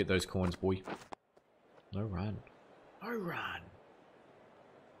 Go get those coins, boy. No run. No run.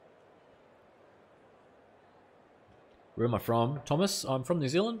 Where am I from? Thomas, I'm from New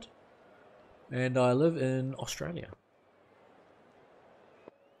Zealand. And I live in Australia.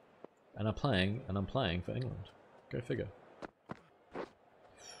 And I'm playing for England. Go figure.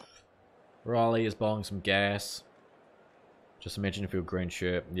 Riley is buying some gas. Just imagine if you're a green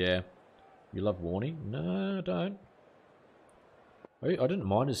shirt. Yeah. You love Warney? No, I don't. I didn't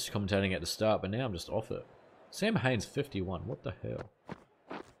mind his commentating at the start, but now I'm just off it. Sam Haynes 51. What the hell?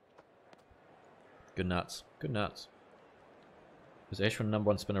 Good nuts. Good nuts. Is Ashwin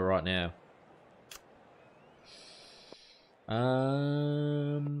 #1 spinner right now?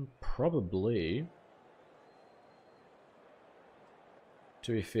 Probably.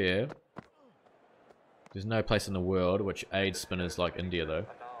 To be fair, there's no place in the world which aids spinners like India though.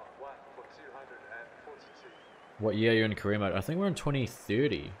 What year you're in career mode? I think we're in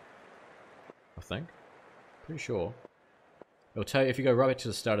 2030. I think. Pretty sure. It'll tell you if you go right back to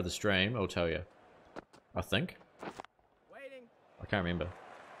the start of the stream, it'll tell you. I think. Waiting. I can't remember.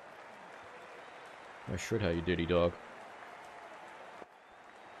 I should have, you dirty dog.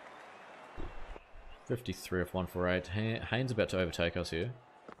 53 off 148. Haynes about to overtake us here.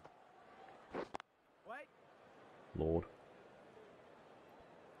 Wait. Lord.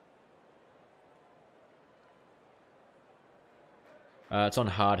 It's on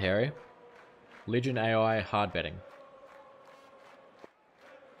hard, Harry. Legend AI hard betting.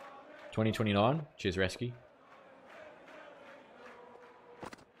 2029. Cheers, Rasky.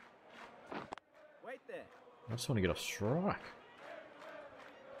 Wait there. I just want to get off strike.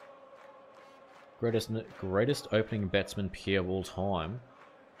 Greatest opening batsman pair of all time.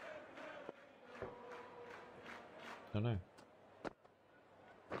 I don't know.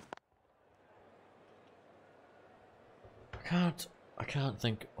 I can't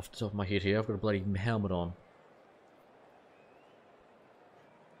think off the top of my head here. I've got a bloody helmet on.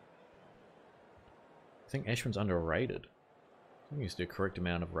 I think Ashwin's underrated. I think he's the correct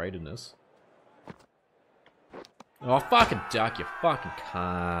amount of ratedness. Oh, fucking duck, you fucking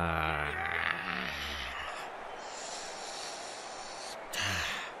cunt.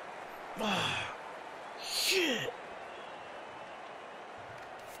 Oh, shit.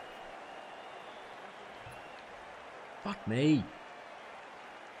 Fuck me.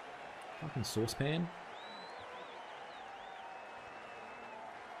 Fucking saucepan.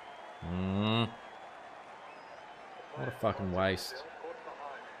 What a fucking waste.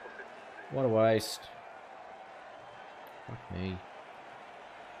 What a waste. Fuck me.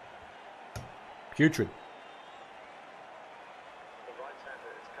 Putrid. The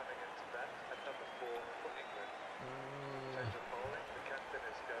right-hander is coming into bat at number 4 for England. Change of bowling, the captain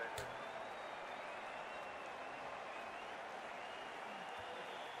is going with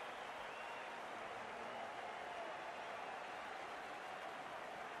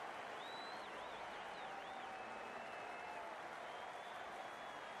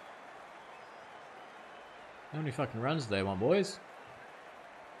How many fucking runs do they want, boys?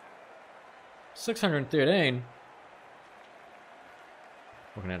 613.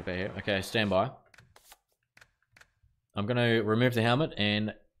 Walking out of bed here. Okay, stand by. I'm gonna remove the helmet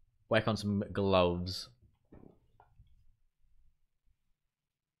and whack on some gloves.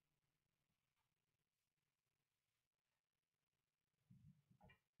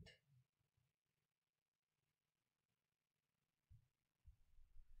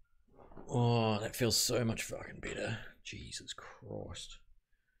 Oh, that feels so much fucking better. Jesus Christ.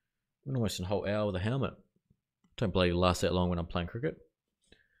 I'm almost in a whole hour with a helmet. Don't bloody last that long when I'm playing cricket.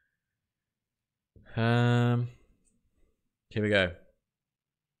 Here we go.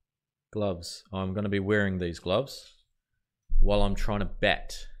 Gloves. I'm going to be wearing these gloves while I'm trying to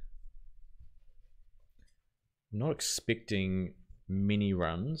bat. I'm not expecting many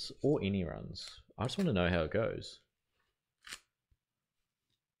runs or any runs. I just want to know how it goes.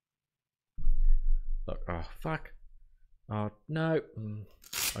 Look, oh fuck. Oh no.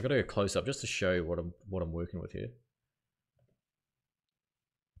 I gotta go close up just to show you what I'm working with here.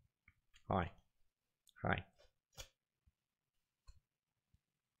 Hi. Hi.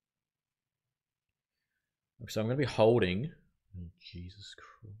 So I'm gonna be holding. Oh, Jesus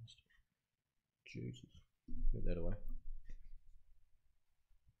Christ. Jesus. Get that away.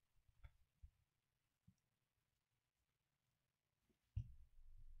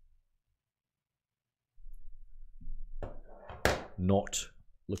 Not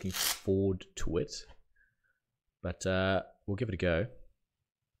looking forward to it, but we'll give it a go.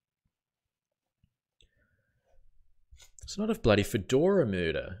 It's not a bloody fedora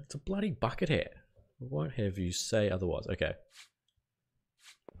murder. It's a bloody bucket hat. I won't have you say otherwise. Okay.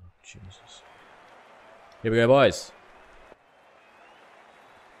 Oh, Jesus. Here we go, boys.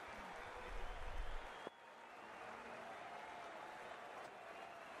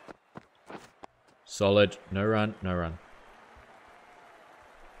 Solid. No run. No run.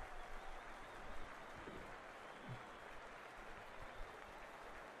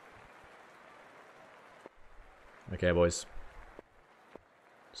 Okay, boys.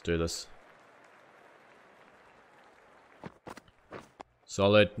 Let's do this.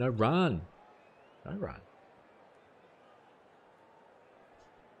 Solid. No run. No run.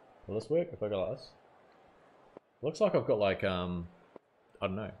 Will this work if I go like this? Looks like I've got like, I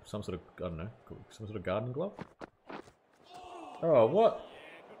don't know, some sort of, I don't know, some sort of garden glove? Oh, what?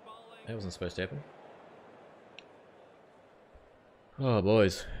 That wasn't supposed to happen. Oh,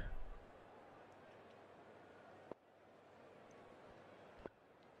 boys.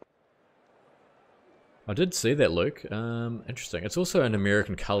 I did see that, Luke. Interesting. It's also in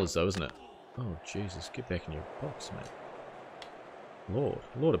American colours, though, isn't it? Oh, Jesus. Get back in your box, mate.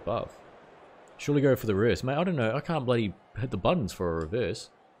 Lord above. Surely go for the reverse. Mate, I don't know. I can't bloody hit the buttons for a reverse.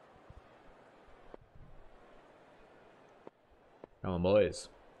 Come on, boys.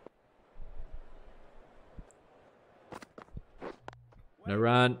 No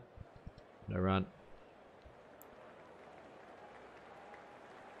run. No run.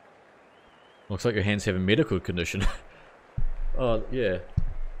 Looks like your hands have a medical condition. Oh, yeah.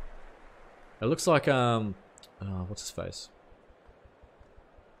 It looks like, oh, what's his face?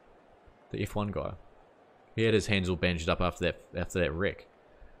 The F1 guy. He had his hands all bandaged up after that wreck.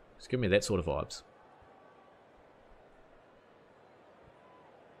 It's giving me that sort of vibes.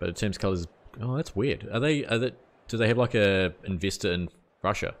 But it terms colours. Oh, that's weird. Do they have like a investor in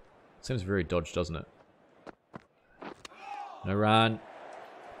Russia? Seems very dodged, doesn't it? No run.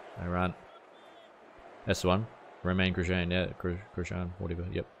 No run. That's the one. Romain Grosjean, yeah, Grosjean, whatever.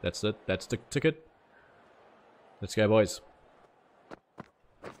 Yep, that's it. That's the ticket. Let's go, boys.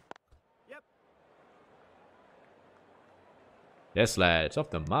 Yep. Yes, lads, off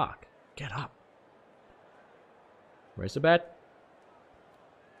the mark. Get up. Race the bat.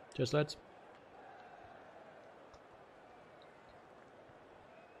 Cheers, lads.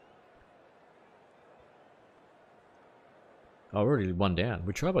 Oh, we're already one down.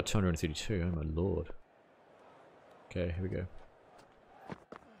 We tried by 232. Oh my lord. Okay, here we go.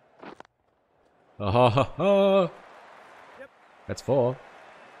 Oh, ha, ha, ha. Yep. That's 4.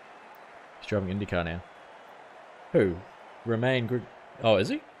 He's driving IndyCar now. Who? Romain. Oh, is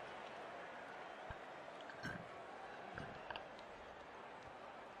he?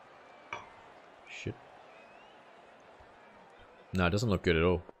 Shit. No, it doesn't look good at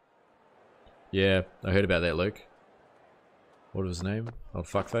all. Yeah, I heard about that, Luke. What was his name? Oh,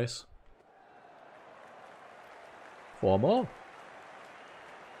 fuckface. 4 more.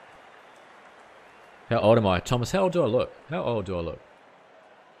 How old am I? Thomas, how old do I look? How old do I look?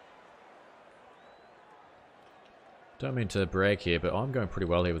 Don't mean to brag here, but I'm going pretty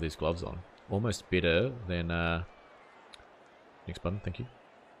well here with these gloves on. Almost better than, next button, thank you.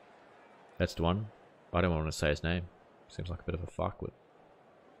 That's the one. I don't want to say his name. Seems like a bit of a fuckwit.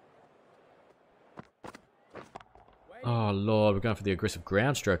 Oh lord, we're going for the aggressive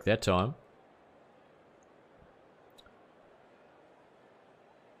ground stroke that time.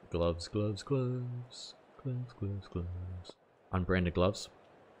 Gloves, gloves, gloves. Gloves, gloves, gloves. Unbranded gloves.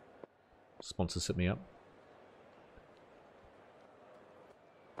 Sponsors hit me up.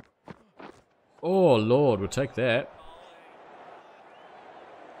 Oh, Lord, we'll take that.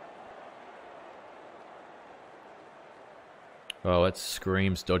 Oh, that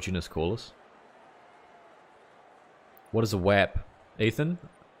screams dodginess, Corliss. What is a WAP? Ethan?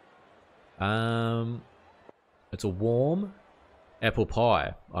 It's a warm apple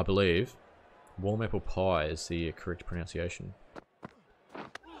pie, I believe. Warm apple pie is the correct pronunciation.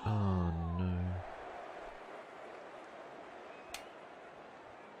 Oh, no.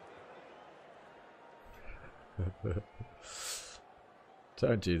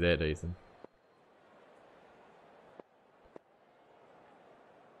 Don't do that, Ethan.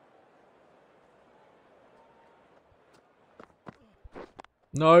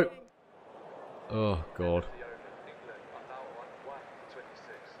 No. Oh, God.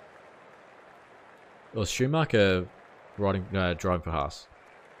 Was Schumacher driving for Haas?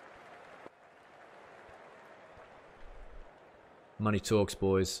 Money talks,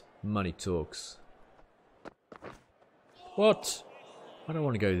 boys. Money talks. What? I don't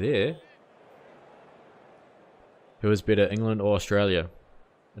want to go there. Who is better, England or Australia?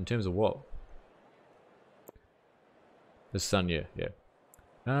 In terms of what? The sun, yeah.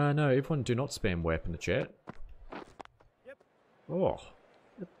 No, everyone do not spam WAP in the chat. Yep. Oh,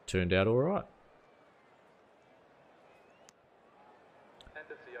 it turned out alright.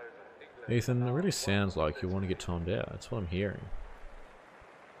 Ethan, it really sounds like you want to get timed out. That's what I'm hearing.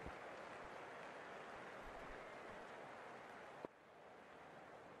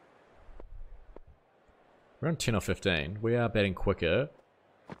 Around 10 or 15. We are batting quicker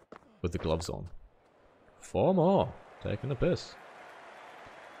with the gloves on. 4 more. Taking the piss.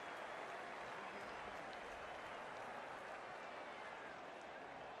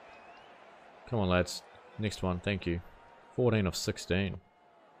 Come on, lads. Next one. Thank you. 14 of 16.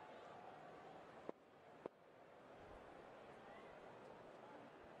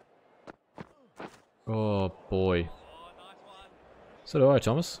 Oh, boy. So do I,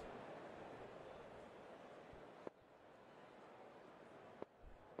 Thomas.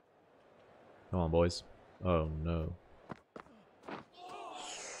 Come on, boys. Oh, no.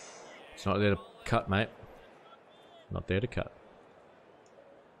 It's not there to cut, mate. Not there to cut.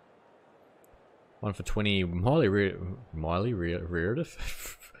 1 for 20. Riley Meredith?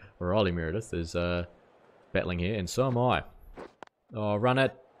 Riley Meredith is battling here, and so am I. Oh, run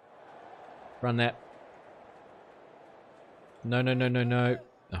it. Run that. No.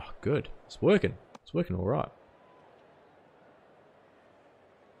 Oh, good. It's working. It's working alright.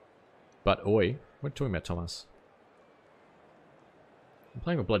 But, oi. What are you talking about, Thomas? I'm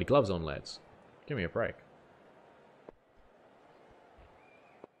playing with bloody gloves on, lads. Give me a break.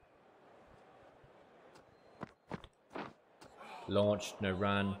 Launched, no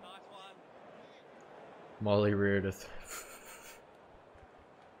run. Molly Meredith.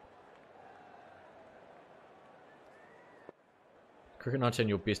 Cricket 19,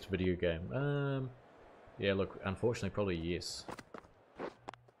 your best video game? Yeah, look, unfortunately, probably yes.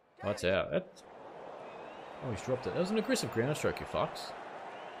 Oh, it's out. Oh, he's dropped it. That was an aggressive ground stroke, you fucks.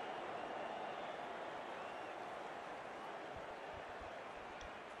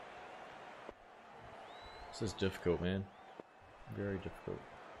 This is difficult, man. Very difficult.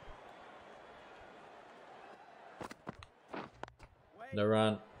 No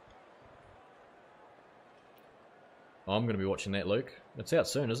run. Oh, I'm going to be watching that, Luke. It's out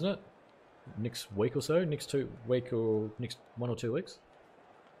soon, isn't it? Next week or so? Next 1 or 2 weeks?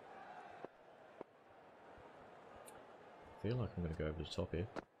 I feel like I'm going to go over the top here.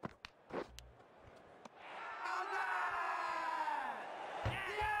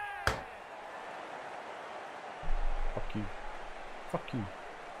 Fuck you. Fuck you.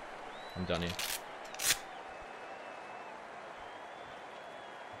 I'm done here.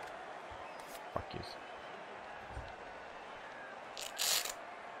 Fuck you.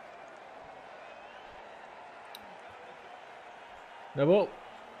 No ball.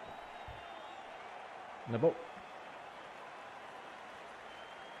 No ball.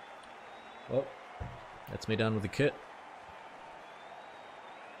 Well, that's me done with the kit.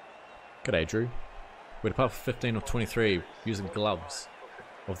 G'day, Drew. We're apart for 15 or 23 using gloves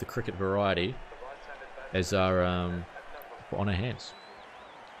of the cricket variety as our on our hands.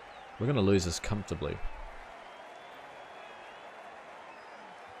 We're going to lose this comfortably.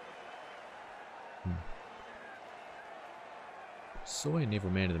 Soy never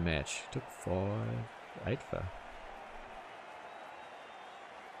man of the match. Took 8 for.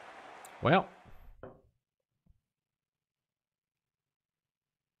 Well.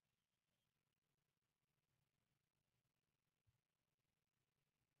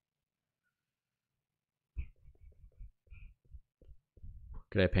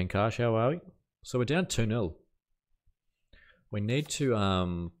 G'day Pankash, how are we? So we're down 2-0. We need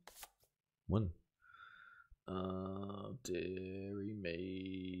to win. Deary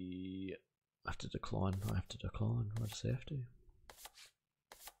me. I have to decline. I just have to.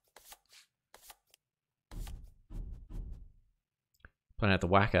 Playing out the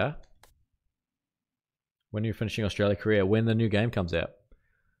whacker. When are you finishing Australia career? When the new game comes out?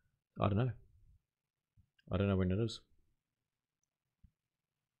 I don't know. I don't know when it is.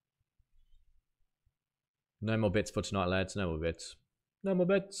 No more bets for tonight, lads. No more bets. No more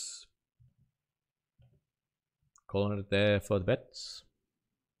bets. Calling it there for the bets.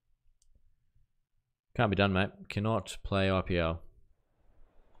 Can't be done, mate. Cannot play IPL.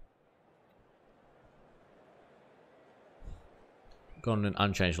 Got an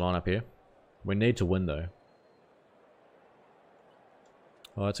unchanged lineup here. We need to win, though.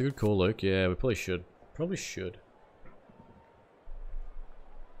 Oh, that's a good call, Luke. Yeah, we probably should. Probably should.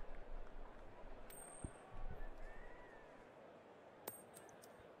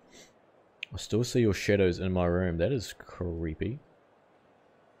 I still see your shadows in my room. That is creepy.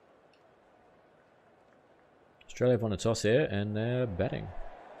 Australia have won a toss here and they're batting.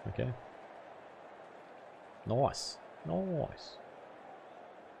 Okay. Nice. Nice.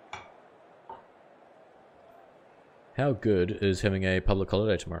 How good is having a public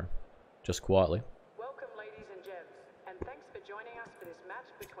holiday tomorrow? Just quietly. Welcome, ladies and gents, and thanks for joining us for this match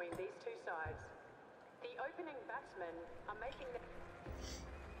between these two sides. The opening batsmen are making the...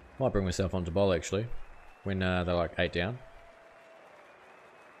 Might bring myself onto bowl actually, when they're like 8 down.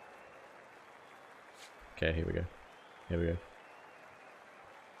 Okay, here we go. Here we go.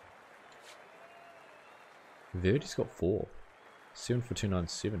 Verdi's got 4. 7 for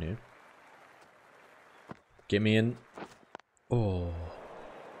 297 here. Get me in. Oh.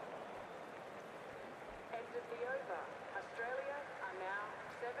 End of the over. Australia are now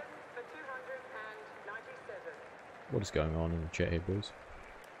 7 for 297. What is going on in the chat here, boys?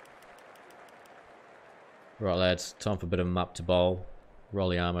 Right, lads. Time for a bit of up to bowl. Roll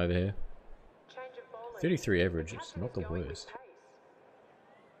the arm over here. Change of bowling. 33 average. It's captain not is the going with worst. pace.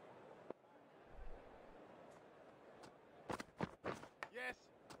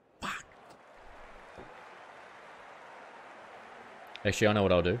 Actually, I know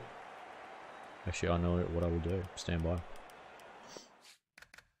what I'll do. Actually, I know what I will do. Stand by.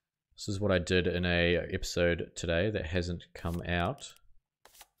 This is what I did in a episode today that hasn't come out.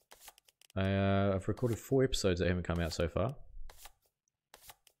 I've recorded 4 episodes that haven't come out so far.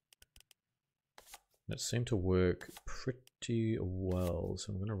 It seemed to work pretty well,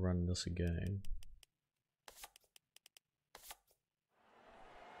 so I'm going to run this again.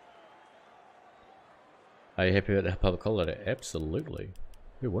 Are you happy with the public holiday? Absolutely.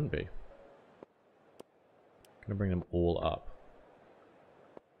 Who wouldn't be? Gonna bring them all up.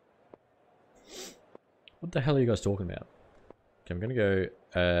 What the hell are you guys talking about? Okay, I'm gonna go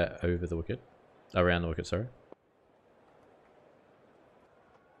over the wicket. Around the wicket, sorry.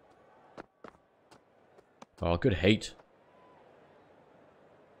 Oh, good heat.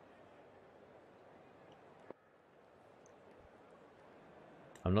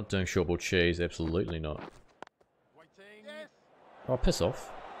 I'm not doing short ball cheese, absolutely not. Oh, piss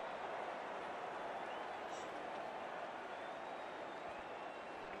off.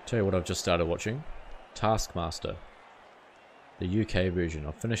 Tell you what I've just started watching. Taskmaster. The UK version.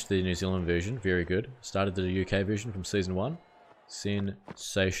 I've finished the New Zealand version, very good. Started the UK version from season 1.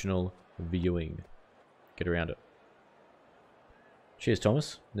 Sensational viewing. Get around it. Cheers,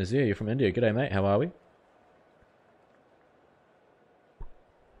 Thomas. Nazir, you're from India. G'day, mate. How are we?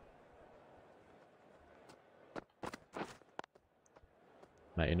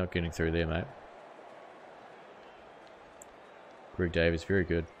 Mate, you're not getting through there, mate. Greg Davis, very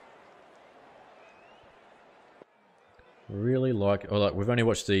good. Really like, we've only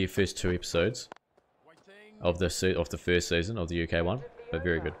watched the first 2 episodes of the first season of the UK one, but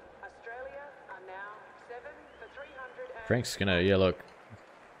very good. Frank Skinner, yeah, look,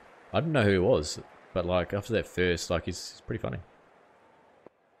 I didn't know who he was, but like after that first, like he's pretty funny.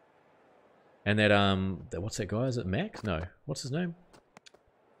 And that what's that guy? Is it Max? No, what's his name?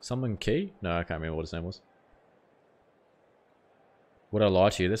 Someone Key? No, I can't remember what his name was. Would I lie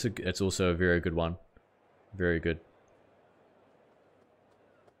to you? That's also a very good one. Very good.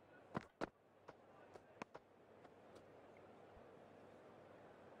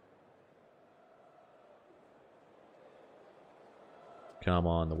 Come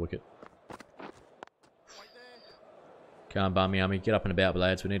on, the wicket. Come on, Bummy Ummy. Get up and about,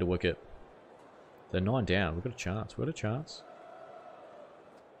 lads. We need a wicket. They're 9 down. We've got a chance. We've got a chance.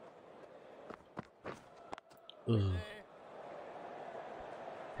 Ugh.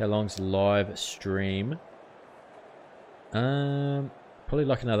 How long's the live stream? Probably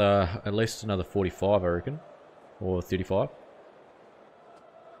like at least another 45, I reckon. Or 35.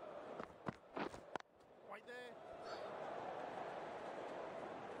 Right there.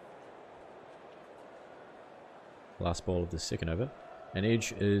 Last ball of the second over. An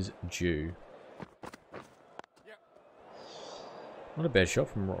edge is due. Yep. Not a bad shot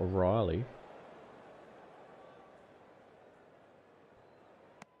from O'Reilly.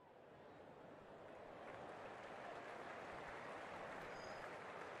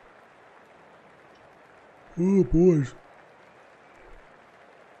 Oh, boys.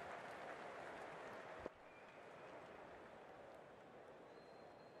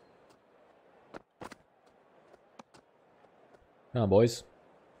 Come on, boys.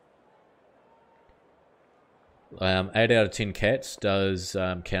 8 out of 10 cats does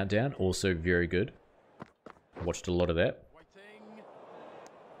countdown. Also very good. I watched a lot of that. Waiting.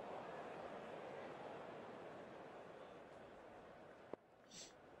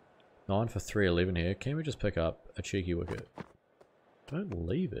 9 for 311 here. Can we just pick up a cheeky wicket? Don't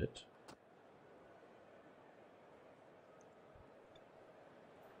leave it.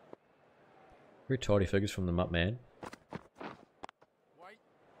 Very tidy figures from the Mutt Man. Wait.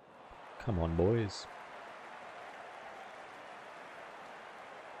 Come on, boys.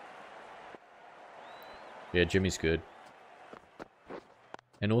 Yeah, Jimmy's good.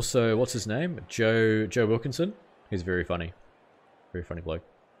 And also, what's his name? Joe Wilkinson. He's very funny. Very funny bloke.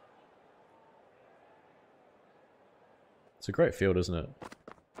 It's a great field, isn't it?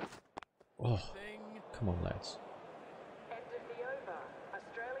 Oh, Thing. come on, lads. End of the over.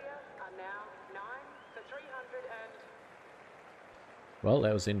 Australia are now 9 for 300 and... Well,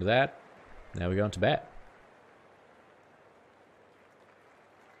 that was the end of that. Now we're going to bat.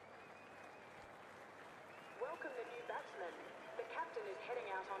 Welcome the new batsman. The captain is heading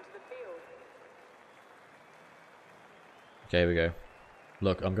out onto the field. Okay, here we go.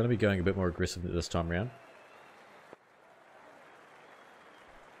 Look, I'm going to be going a bit more aggressive this time round.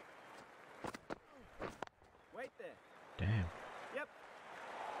 Wait there. Damn. Yep.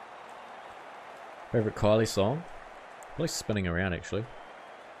 Favorite Kylie song? Probably Spinning Around, actually.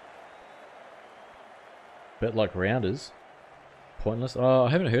 Bit like Rounders. Pointless. Oh, I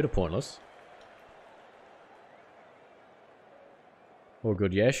haven't heard of Pointless. All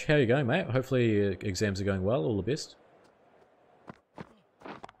good, Yash. How you going, mate? Hopefully exams are going well. All the best.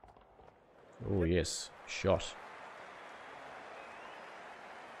 Oh, yes. Shot.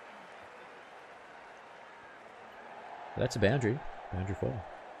 That's a boundary. Boundary 4.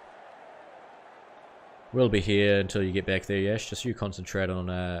 We'll be here until you get back there, Yash. Just you concentrate on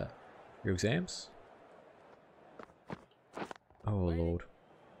your exams. Oh, Lord.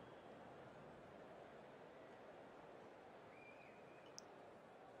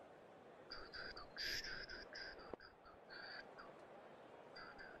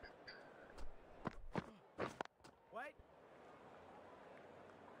 Wait.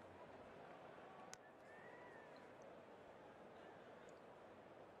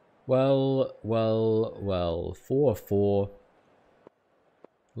 Well. 4 of 4.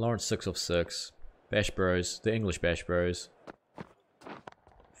 Lawrence 6 of 6. Bash Bros. The English Bash Bros.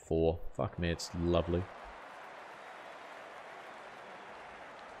 4. Fuck me, it's lovely.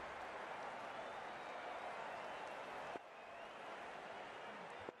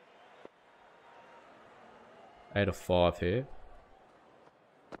 Eight of 5 here.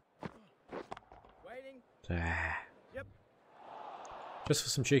 Waiting. Ah. Yep. Just for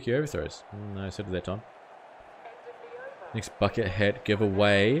some cheeky overthrows. No, I said it that time. End of the over. Next bucket hat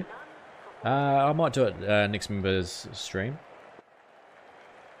giveaway. I might do it next member's stream.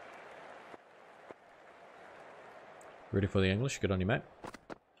 Ready for the English? Good on you, mate.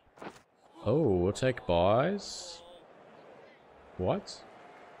 Oh, we'll take buys. Whites?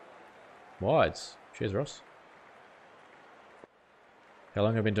 Wides. Cheers, Ross. How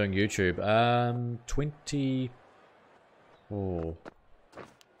long have I been doing YouTube? 20... Oh.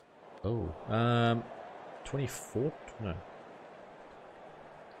 24? No.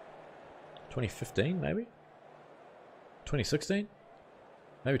 2015, maybe? 2016?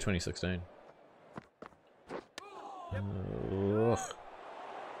 Maybe 2016. Ugh.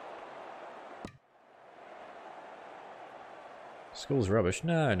 School's rubbish.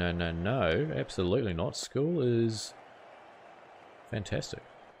 No. Absolutely not. School is fantastic.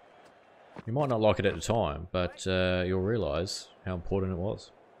 You might not like it at the time, but you'll realise how important it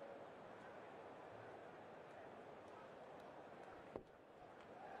was.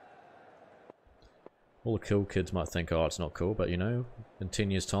 All the cool kids might think, oh, it's not cool, but you know, in 10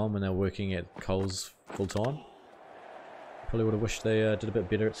 years' time when they're working at Coles full-time, Probably would have wished they did a bit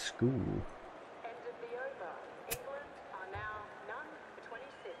better at school. End of the over. England are now none for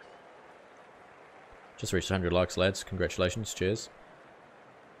 26. Just reached 100 likes, lads. Congratulations. Cheers.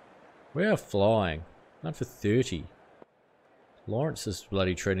 We are flying. None for 30. Lawrence is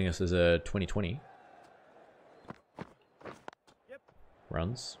bloody treating us as a 2020. Yep.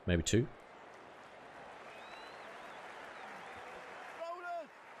 Runs. Maybe 2. Rollers.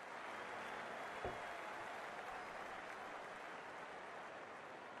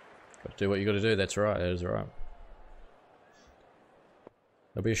 Got to do what you got to do. That's right. That is right.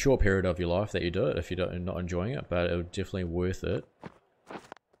 There'll be a short period of your life that you do it if you're not enjoying it, but it'll definitely worth it.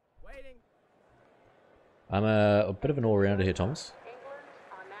 Waiting. I'm a bit of an all-rounder here, Thomas. England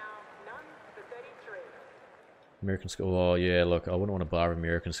are now none for 33. American school. Oh yeah, look, I wouldn't want to bar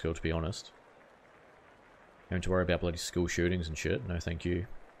American school, to be honest. Having to worry about bloody school shootings and shit. No, thank you.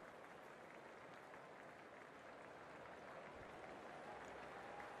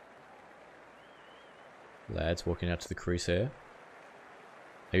 Lads walking out to the crease here.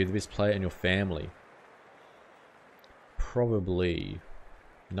 Are you the best player in your family? Probably.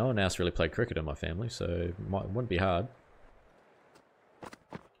 No one else really played cricket in my family, so it wouldn't be hard.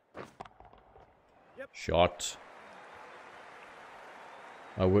 Yep. Shot.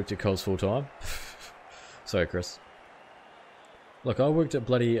 I worked at Coles full time. Sorry, Chris. Look, I worked at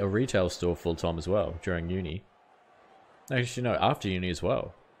bloody a retail store full time as well during uni. Actually, no, after uni as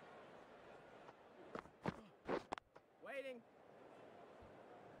well. Waiting.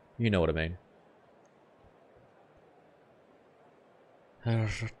 You know what I mean.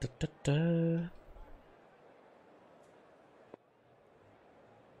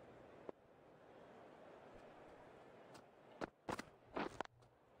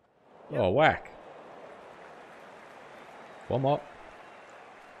 Oh, whack. One more.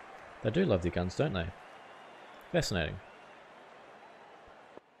 They do love their guns, don't they? Fascinating.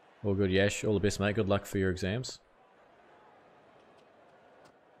 All good, Yash. All the best, mate. Good luck for your exams.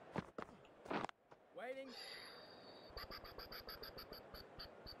 Waiting.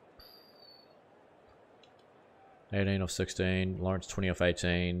 18 off 16. Lawrence 20 off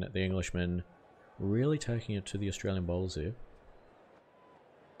 18. The Englishman really taking it to the Australian bowlers here.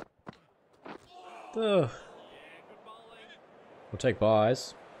 Ugh. We'll take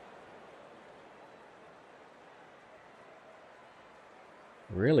buys.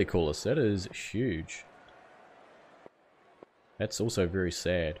 Really coolest. That is huge. That's also very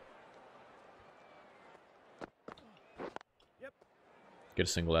sad. Yep. Get a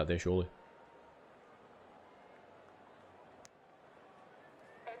single out there, surely.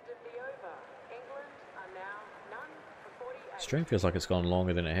 End of the over. England are now none for 48. Stream feels like it's gone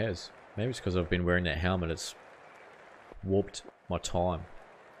longer than it has. Maybe it's because I've been wearing that helmet. It's warped my time.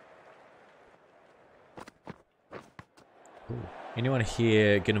 Ooh. Anyone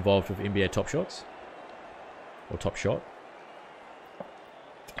here get involved with NBA Top Shots? Or Top Shot?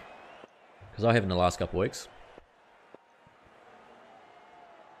 Because I have in the last couple of weeks.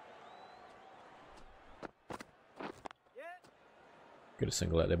 Yeah. Get a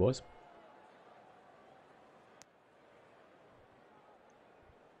single out there, boys.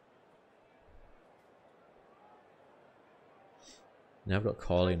 Now I've got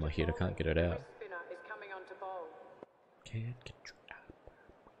Kylie in my head, I can't get it out. West spinner is coming on to bowl. Can't get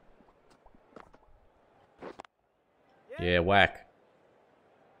Yeah, whack.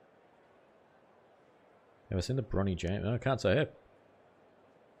 Have I seen the Bronny James? No, I can't say it.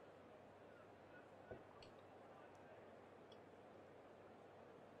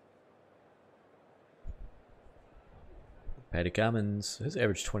 Paddy Cummins. His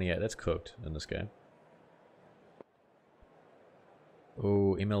average 28. That's cooked in this game.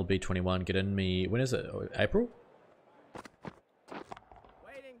 Oh, MLB 21. Get in me. When is it? Oh, April?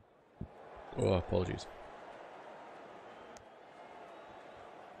 Waiting. Oh, apologies.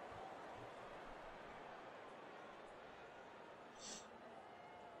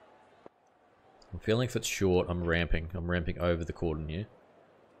 I'm feeling if it's short, I'm ramping. I'm ramping over the cordon here.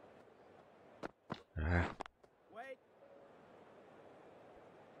 Ah. Wait.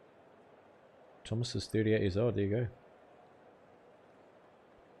 Thomas is 38 years old. There you go.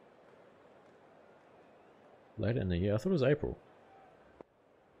 Later in the year. I thought it was April.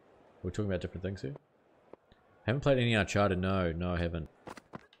 We're talking about different things here. Haven't played any Uncharted. No, I haven't.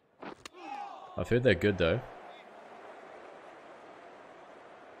 I've heard they're good though.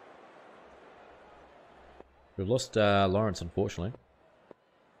 We've lost Lawrence, unfortunately.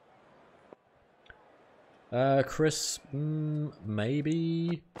 Chris,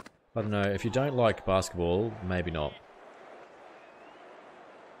 maybe? I don't know. If you don't like basketball, maybe not.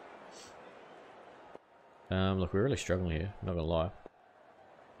 Look, we're really struggling here, not gonna lie.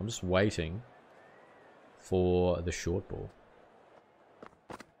 I'm just waiting for the short ball.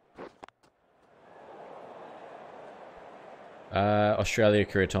 Australia,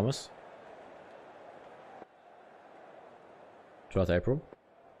 Korea, Thomas. 12th April.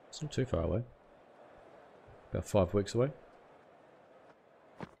 It's not too far away. About 5 weeks away.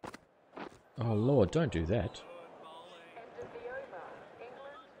 Oh Lord, don't do that. End of the over.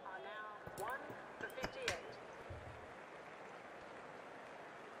 England are now 1 for 58.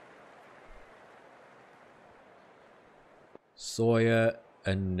 Sawyer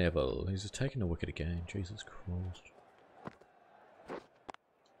and Neville. He's taking a wicket again. Jesus Christ.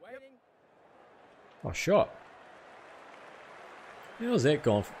 Waiting. Oh, shot. How's that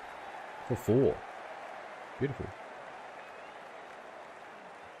gone for 4? Beautiful.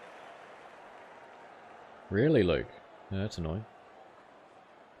 Really, Luke? No, that's annoying.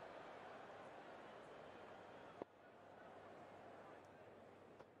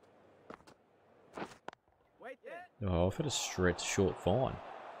 Wait there. Oh, I've had a straight short fine.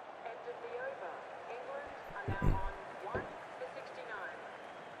 End of the over. England are now on 1 for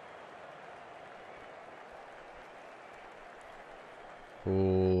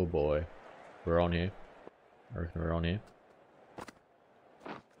 69. Oh boy. We're on here. I reckon we're on here.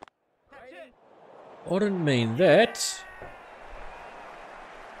 That's it. I didn't mean that.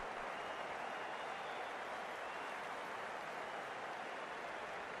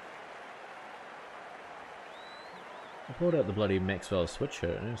 I pulled out the bloody Maxwell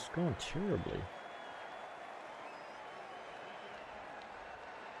sweatshirt and it's gone terribly.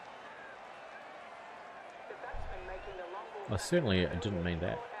 The batsman making the long ball. I certainly didn't mean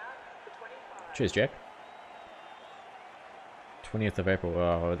that. Out for 25. Cheers, Jack. 20th of April.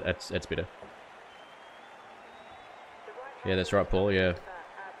 Oh, that's better. The right Yeah, that's right, Paul. Yeah, at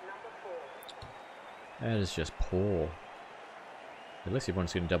number 4. that is just poor. At least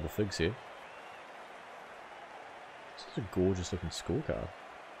everyone's getting double figs here. This is a gorgeous looking scorecard.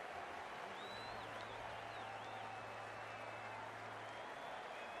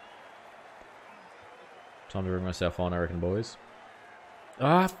 Time to bring myself on, I reckon, boys.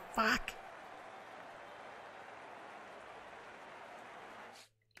 Ah, fuck!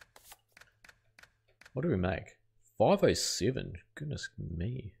 What do we make? 507. Goodness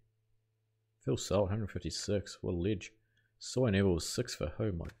me. Phil Salt, 156. What a ledge. Soy Neville was 6 for.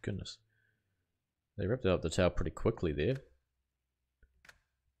 Oh my goodness. They wrapped up the tail pretty quickly there.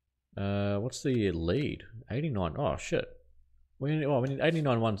 What's the lead? 89. Oh shit. We need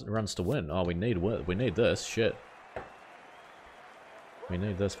 89 runs to win. Oh, we need this. Shit. We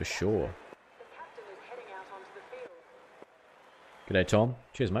need this for sure. The captain is heading out onto the field. G'day, Tom.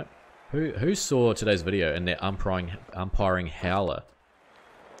 Cheers, mate. Who saw today's video and their umpiring howler?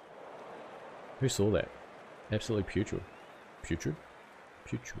 Who saw that? Absolutely putrid. Putrid?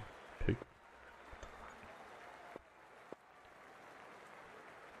 Putrid. Putrid.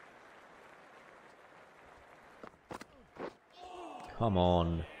 Come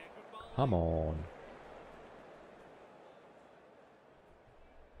on. Come on.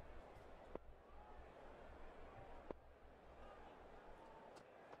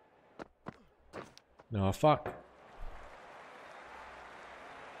 No, fuck.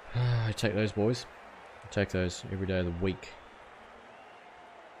 I take those, boys. I take those every day of the week.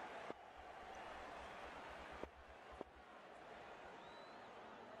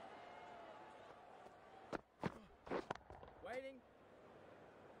 Waiting.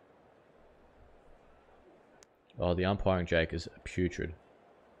 Oh, the umpiring, Jake, is putrid.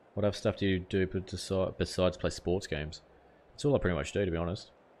 What other stuff do you do besides play sports games? That's all I pretty much do, to be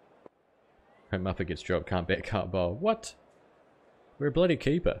honest. When Muppet gets dropped, can't bat, can't bowl. What? We're a bloody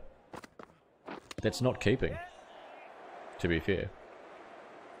keeper. That's not keeping, to be fair.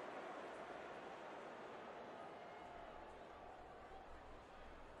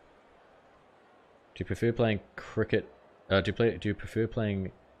 Do you prefer playing cricket? Do you prefer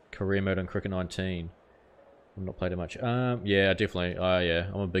playing career mode on Cricket 19? I've not played it much. Yeah, definitely.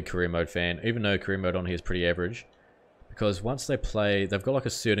 Yeah, I'm a big career mode fan. Even though career mode on here is pretty average, because once they play, they've got like a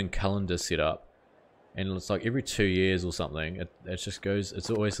certain calendar set up, and it's like every 2 years or something. It just goes.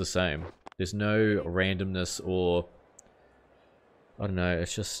 It's always the same. There's no randomness or I don't know.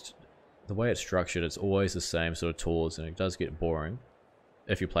 It's just the way it's structured. It's always the same sort of tours, and it does get boring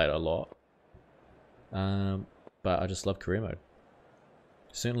if you play it a lot. But I just love career mode.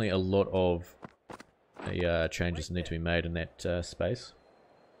 Certainly a lot of changes need to be made in that space.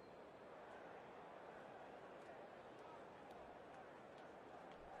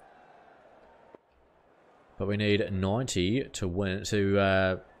 But we need 90 to win,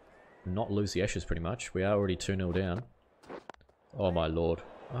 to not lose the Ashes pretty much. We are already 2-0 down. Oh my lord.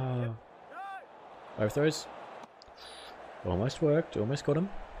 Overthrows. Almost worked. Almost got him.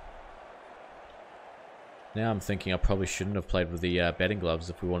 Now I'm thinking I probably shouldn't have played with the batting gloves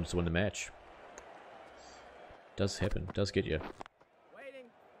if we wanted to win the match. Does happen. Does get you. Waiting.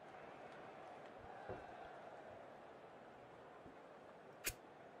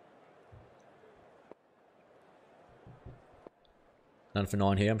 None for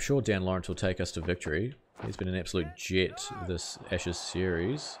 9 here. I'm sure Dan Lawrence will take us to victory. He's been an absolute jet this Ashes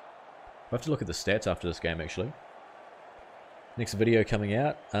series. I'll have to look at the stats after this game actually. Next video coming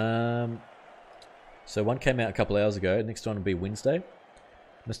out. So one came out a couple hours ago. Next one will be Wednesday.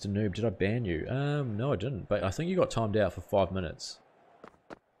 Mr. Noob, did I ban you? No I didn't. But I think you got timed out for 5 minutes.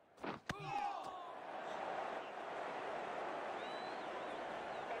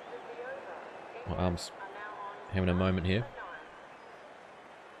 My arm's having a moment here.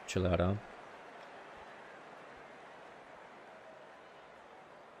 Chill out, arm.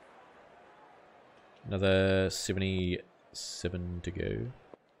 Another 77 to go.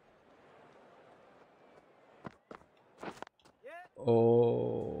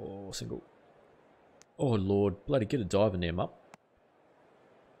 Oh, single. Oh lord, bloody get a dive in there, mup.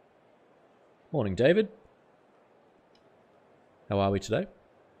 Morning, David. How are we today?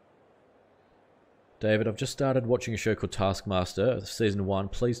 David, I've just started watching a show called Taskmaster, Season 1.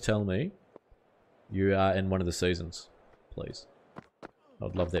 Please tell me you are in one of the seasons. Please.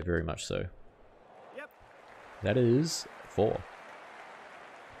 I'd love that very much so. Yep. That is 4.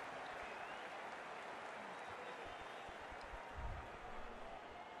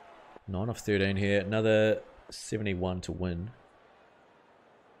 Nine off 13 here. Another 71 to win.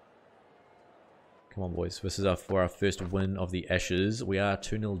 Come on, boys. This is for our first win of the Ashes. We are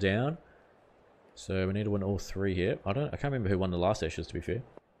 2-0 down. So we need to win all 3 here. I can't remember who won the last Ashes, to be fair.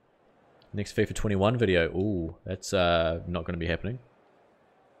 Next FIFA 21 video. Ooh, that's not going to be happening.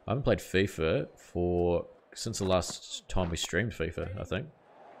 I haven't played FIFA since the last time we streamed FIFA, I think.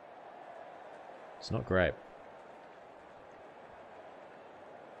 It's not great.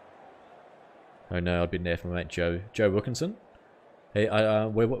 Oh no, I'd been there for my mate Joe Wilkinson. Hey,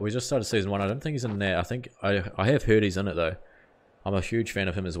 we just started season 1. I don't think he's in there. I think I have heard he's in it though. I'm a huge fan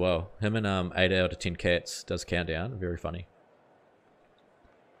of him as well. Him and 8 out of 10 cats does countdown. Very funny.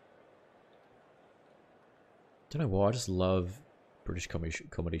 Don't know why. I just love British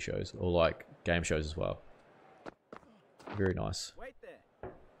comedy shows or like game shows as well. Very nice. Wait there.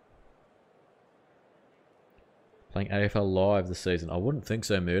 Playing AFL live this season. I wouldn't think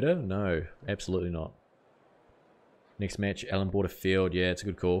so, Murder. No, absolutely not. Next match, Alan Border Field. Yeah, it's a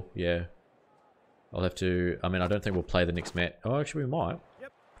good call. Yeah. I'll have to... I mean, I don't think we'll play the next match. Oh, actually, we might.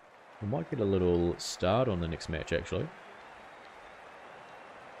 Yep. We might get a little start on the next match, actually.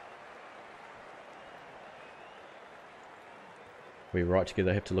 We write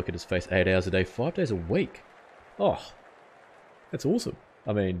together, have to look at his face 8 hours a day, 5 days a week. Oh, that's awesome.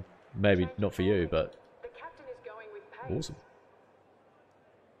 I mean, maybe not for you, but The captain is going with pace. awesome.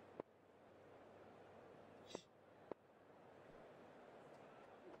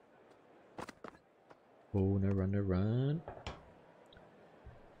 Oh, no run, no run.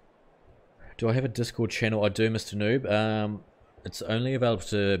 Do I have a Discord channel? I do, Mr. Noob. It's only available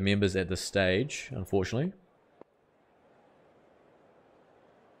to members at this stage, unfortunately.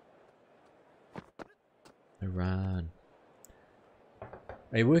 No run.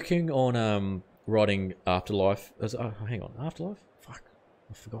 Are you working on writing Afterlife? Oh, hang on, Afterlife? Fuck,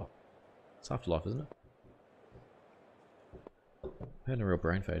 I forgot. It's Afterlife, isn't it? I'm having a real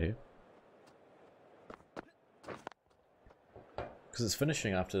brain fade here. Because it's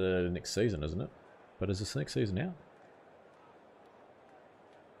finishing after the next season, isn't it? But is this next season now?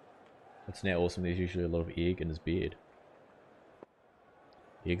 It's now awesome. There's usually a lot of egg in his beard.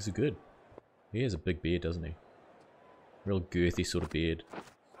 Eggs are good. He has a big beard, doesn't he? Real girthy sort of beard.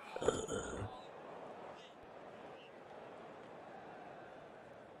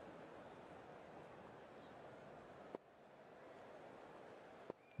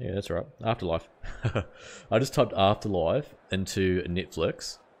 Yeah, that's right. Afterlife. I just typed Afterlife into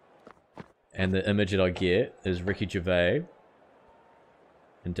Netflix, and the image that I get is Ricky Gervais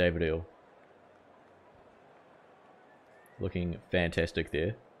and David Earl. Looking fantastic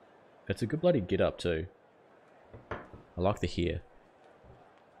there. It's a good bloody get up too. I like the hair.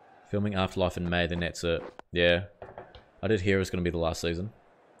 Filming Afterlife in May, then that's it. Yeah. I did hear it was going to be the last season.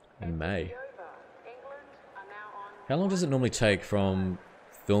 In May. How long does it normally take from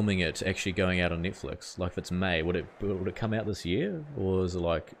filming it to actually going out on Netflix? Like if it's May, would it come out this year? Or is it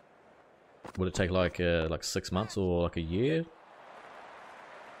like... would it take like 6 months or like a year?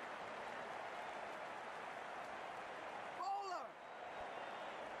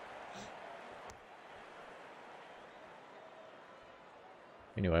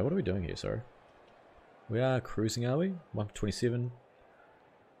 Anyway, what are we doing here, sorry? We are cruising, are we? 127.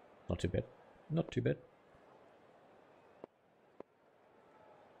 Not too bad. Not too bad.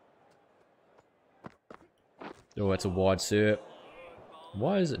 Oh, that's a wide sir.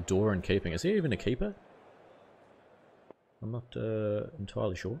 Why is it Doran keeping? Is he even a keeper? I'm not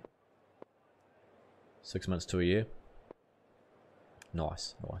entirely sure. 6 months to a year.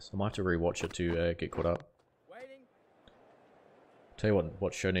 Nice, nice. I might have to rewatch it to get caught up. Waiting. Tell you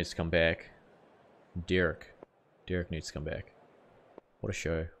what show needs to come back. Derek. Derek needs to come back. What a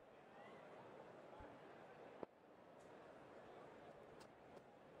show.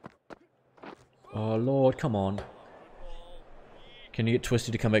 Oh Lord, come on. Can you get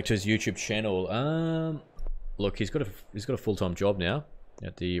Twisty to come back to his YouTube channel? Look, he's got a full-time job now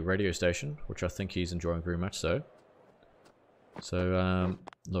at the radio station, which I think he's enjoying very much so. So,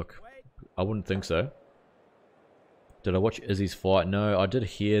 look, I wouldn't think so. Did I watch Izzy's fight? No, I did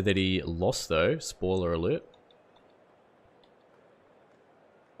hear that he lost though. Spoiler alert.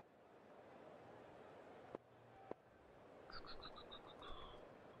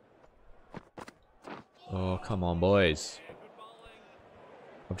 Oh, come on, boys.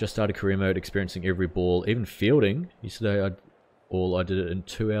 I've just started career mode, experiencing every ball, even fielding. Yesterday, all I did it in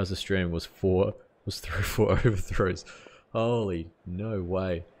 2 hours of stream was 3 or 4 overthrows. Holy, no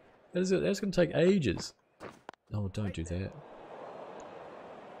way. That's going to take ages. Oh, don't do that.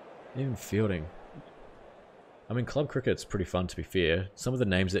 Even fielding. I mean, club cricket's pretty fun, to be fair. Some of the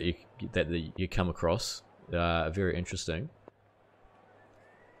names that you come across are very interesting.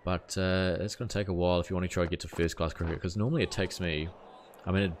 But it's going to take a while if you want to try to get to first class cricket, because normally it takes me,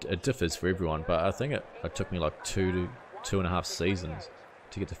 I mean it differs for everyone, but I think it took me like 2 to 2.5 seasons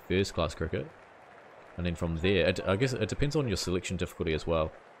to get to first class cricket. And then from there, I guess it depends on your selection difficulty as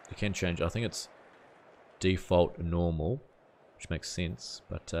well. You can change, I think it's default normal, which makes sense,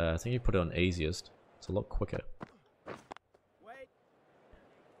 but I think you put it on easiest, it's a lot quicker. Wait.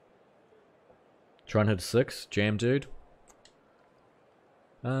 Try and hit 6, jam dude.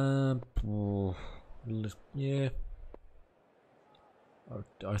 Oh, yeah.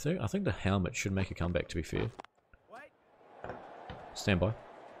 I think the helmet should make a comeback, to be fair. Wait. Stand by.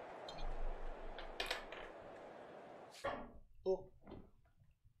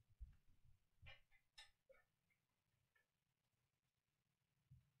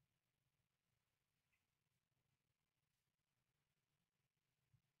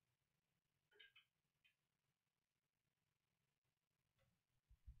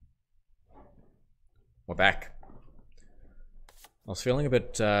 We're back. I was feeling a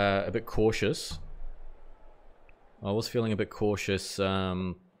bit cautious. Under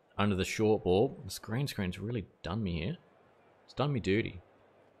the short ball. This green screen's really done me here. It's done me dirty.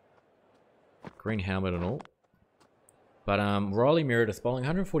 Green helmet and all. But Riley Meredith bowling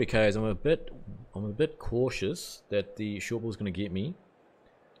 140 Ks. I'm a bit cautious that the short ball's going to get me.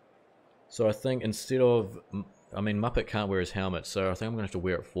 So I think instead of, I mean Muppet can't wear his helmet, so I think I'm going to have to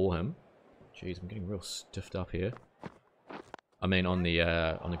wear it for him. Jeez, I'm getting real stiffed up here. I mean on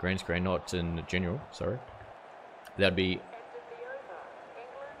the green screen, not in general. Sorry. That'd be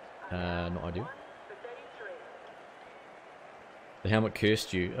not ideal. The helmet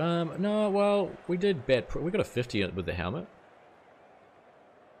cursed you. No, well, we did bad. We got a 50 with the helmet.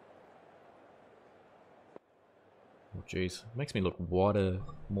 Oh, jeez, makes me look wider,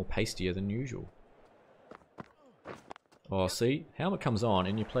 more pastier than usual. Oh, see, helmet comes on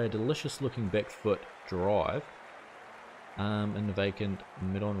and you play a delicious looking back foot drive in the vacant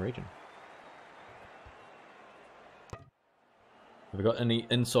mid-on region. Have we got any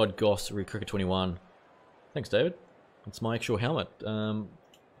inside goss? Read Cricket 21. Thanks, David. It's my actual helmet.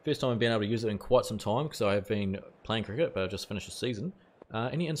 First time I've been able to use it in quite some time because I have been playing cricket, but I've just finished the season.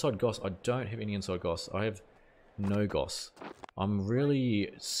 Any inside goss? I don't have any inside goss. I have no goss. I'm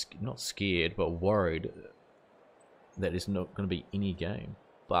really not scared, but worried that there's not going to be any game,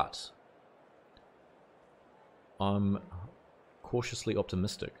 but I'm cautiously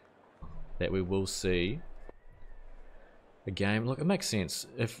optimistic that we will see a game. Look, it makes sense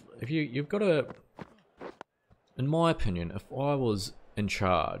if you've got a, in my opinion, if I was in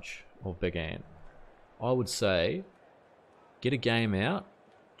charge of Big Ant, I would say get a game out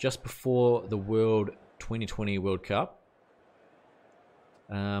just before the World 2020 World Cup.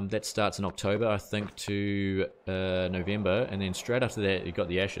 That starts in October, I think, to November, and then straight after that you got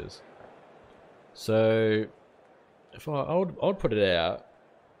the Ashes. So if I would put it out,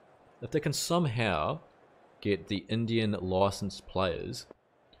 if they can somehow get the Indian licensed players,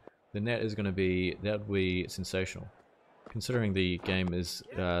 then that would be sensational. Considering the game is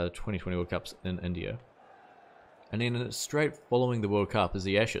 2020 World Cups in India, and then straight following the World Cup is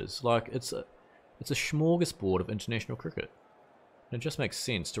the Ashes. Like, it's a smorgasbord of international cricket. And it just makes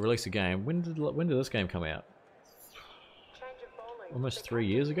sense to release a game. When did this game come out? Change of bowling. Almost The 3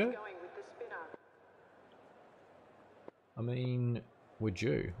 years captain ago? is going with the spinner. I mean, we're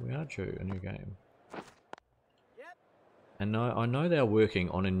due. We are due a new game. Yep. And I know they're working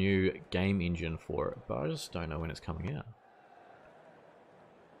on a new game engine for it, but I just don't know when it's coming out.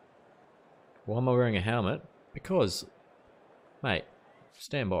 Why am I wearing a helmet? Because, mate,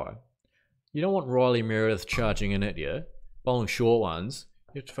 stand by. You don't want Riley Meredith charging in at you, bowling short ones.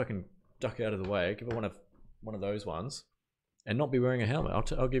 You have to fucking duck out of the way, give it one of those ones, and not be wearing a helmet.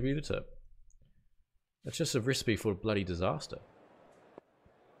 I'll give you the tip. It's just a recipe for bloody disaster.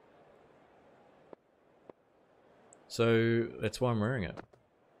 So that's why I'm wearing it.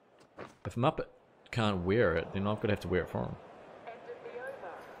 If Muppet can't wear it, then I'm gonna have to wear it for him. End of the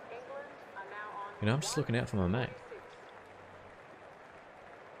over. England are now on. You know, I'm just looking out for my mate. 1-6.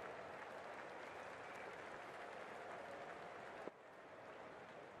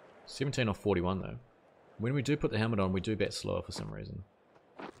 17 off 41 though. When we do put the helmet on, we do bat slower for some reason.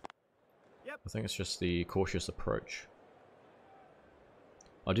 Yep. I think it's just the cautious approach.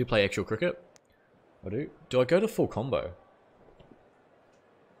 I do play actual cricket. I do. Do I go to full combo?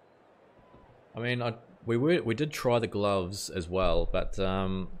 I mean, we did try the gloves as well, but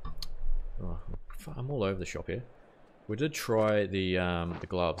oh, I'm all over the shop here. We did try the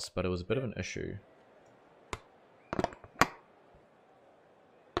gloves, but it was a bit of an issue.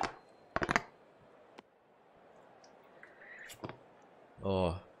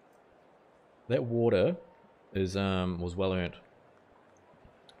 Oh, that water is was well earned.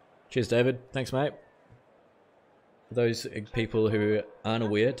 Cheers, David. Thanks, mate. For those people who aren't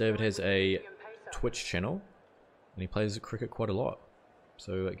aware, David has a Twitch channel, and he plays cricket quite a lot.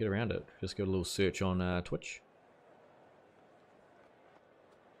 So get around it. Just go a little search on Twitch.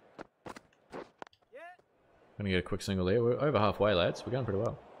 Gonna get a quick single there. We're over halfway, lads. We're going pretty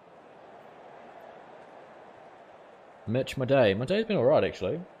well. Mitch, my day's been alright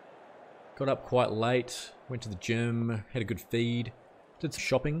actually. Got up quite late, went to the gym, had a good feed, did some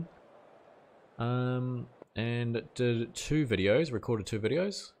shopping, and did 2 videos, recorded 2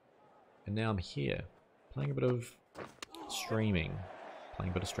 videos, and now I'm here, playing a bit of streaming. Yeah,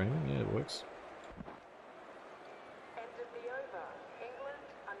 it works. End of the over. England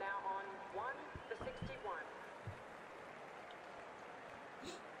are now on 1-61.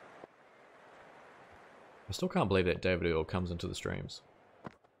 I still can't believe that David Earl comes into the streams.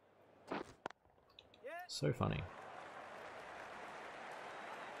 So funny.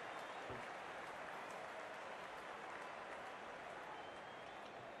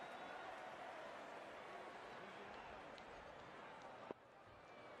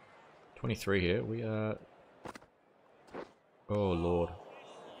 "23 here. We are... Oh, Lord.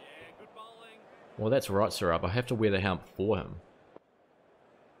 Well, that's right, sir. I have to wear the helmet for him.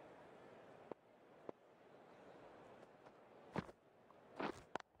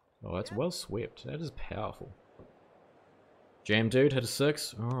 Oh, that's well swept. That is powerful. Jam Dude hit a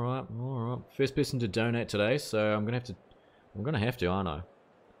 6. Alright, alright. First person to donate today, so I'm gonna have to, aren't I?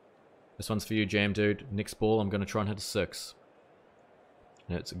 This one's for you, Jam Dude. Next ball, I'm gonna try and hit a 6.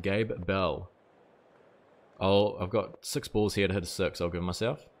 And it's Gabe Bell. Oh, I've got 6 balls here to hit a 6. I'll give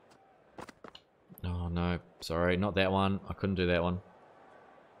myself. Oh no, sorry, not that one. I couldn't do that one.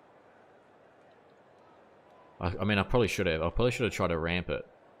 I mean, I probably should have. I probably should have tried to ramp it.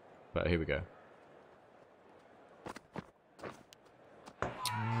 But here we go.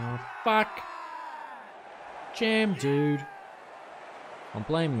 Oh, fuck. Jam Dude. I'm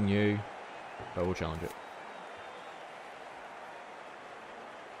blaming you. But we'll challenge it.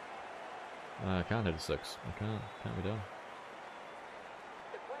 I can't hit a 6. I can't be done.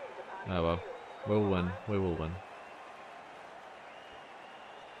 Oh well. We'll win. We will win.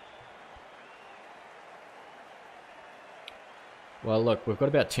 Well, look, we've got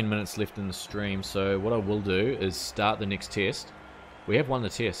about 10 minutes left in the stream, so what I will do is start the next test. We have won the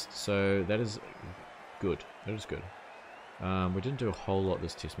test, so that is good. That is good. We didn't do a whole lot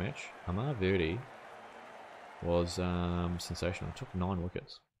this test match. Amar Verdi was sensational. Took 9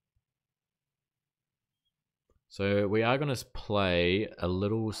 wickets. So we are going to play a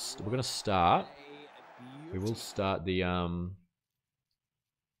little... We're going to start... We will start the...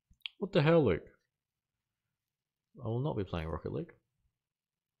 What the hell, Luke? I will not be playing Rocket League.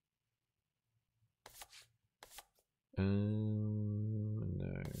 No.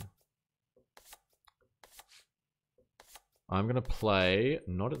 I'm going to play,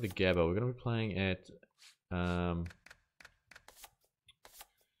 not at the Gabba, we're going to be playing at... I'm going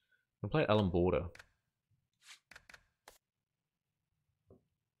to play at Alan Border.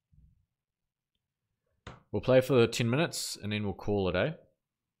 We'll play for 10 minutes and then we'll call it, eh?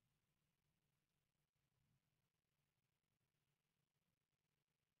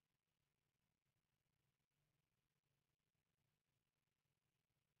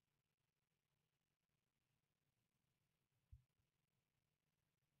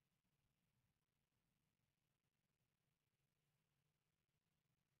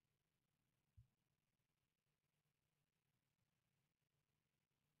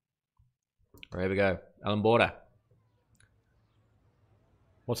 Here we go. Alan Border.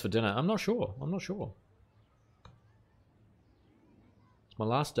 What's for dinner? I'm not sure. I'm not sure. It's my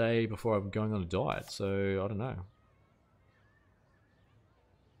last day before I'm going on a diet, so I don't know.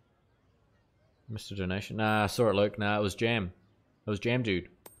 Mr. Donation. Nah, I saw it, Luke. Nah, it was Jam. It was Jam, dude.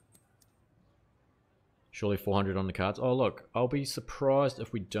 Surely 400 on the cards. Oh, look. I'll be surprised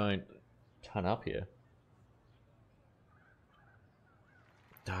if we don't turn up here.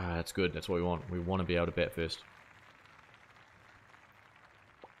 Ah, that's good. That's what we want. We want to be able to bet first.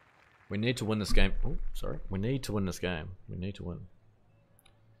 We need to win this game. Oh, sorry. We need to win this game. We need to win.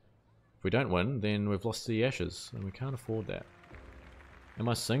 If we don't win, then we've lost the Ashes, and we can't afford that. Am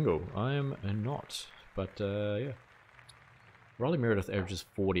I single? I am not. But, yeah. Riley Meredith averages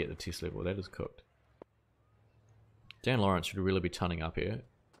 40 at the test level. That is cooked. Dan Lawrence should really be turning up here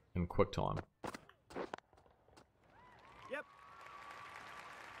in quick time. Yep.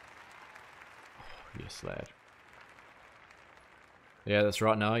 Oh, yes, lad. Yeah, that's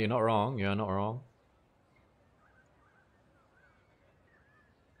right. No, you're not wrong. You're not wrong.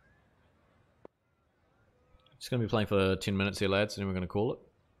 Just going to be playing for 10 minutes here, lads, and then we're going to call it.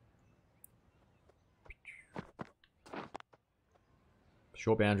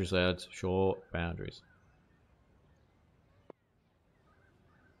 Short boundaries, lads. Short boundaries.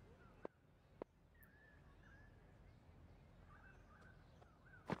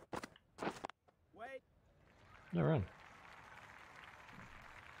 Wait. No run.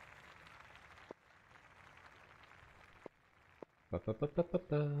 Ba, ba, ba, ba, ba,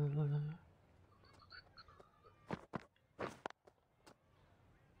 ba.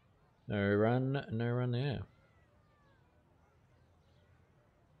 No run there.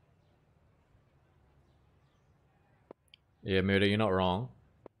 Yeah, Murder, you're not wrong.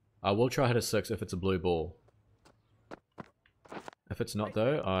 I will try hit a 6 if it's a blue ball. If it's not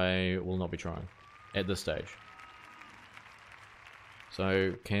though, I will not be trying. At this stage.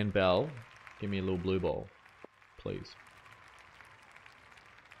 So, can Bell give me a little blue ball? Please.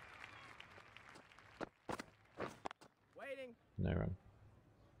 Waiting. No run.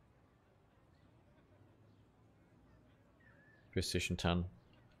 First session ton.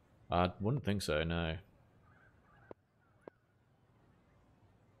 I wouldn't think so, no.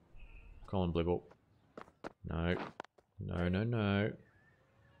 Come on, blue ball. No. No, no, no.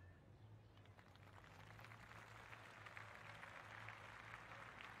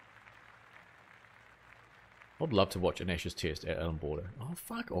 I'd love to watch an Ashes test at Alan Border. Oh,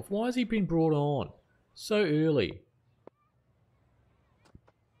 fuck off. Why has he been brought on so early?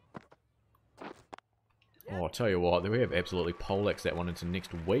 Oh, I'll tell you what. We have absolutely poleaxed that one into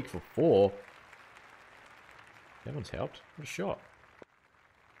next week for 4. That one's helped. What a shot.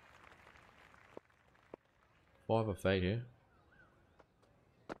 5 of 8 here.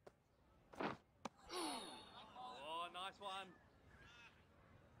 Oh, nice one.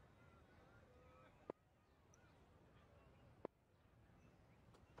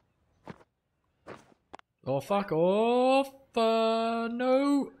 Oh, fuck off!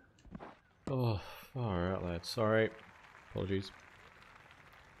 No! Oh, far out, lads. Sorry. Apologies.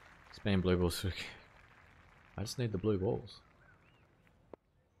 Spam blue balls. I just need the blue balls.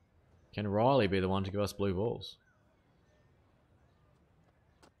 Can Riley be the one to give us blue balls?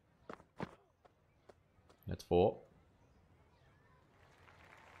 That's 4.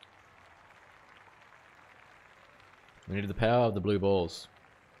 We needed the power of the blue balls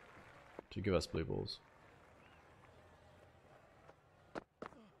to give us blue balls.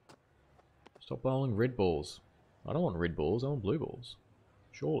 Stop bowling red balls. I don't want red balls, I want blue balls.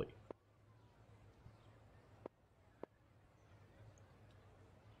 Surely.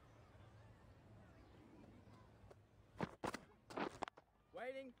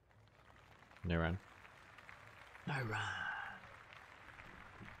 Waiting. No run. No run.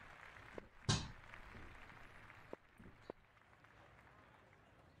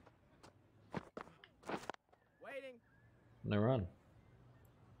 Waiting. No run.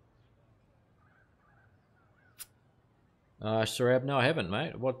 Sarab, no I haven't,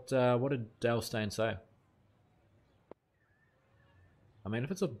 mate. What did Dale Stain say? I mean,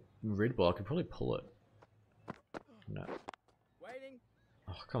 if it's a red ball, I could probably pull it. No. Waiting.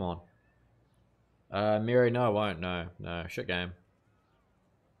 Oh, come on. Miri, no, I won't. No, no, shit game.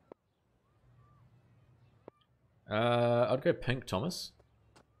 I'd go pink, Thomas.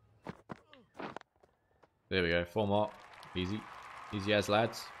 There we go. 4 more. Easy. Easy as,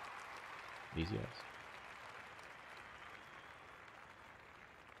 lads. Easy as.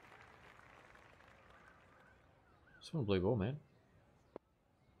 Just want a blue ball, man.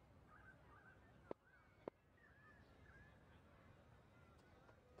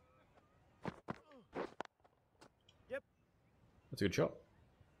 Yep. That's a good shot.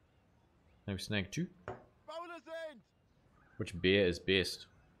 Maybe snag 2. Bowler's end. Which beer is best?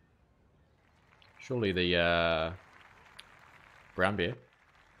 Surely the brown beer.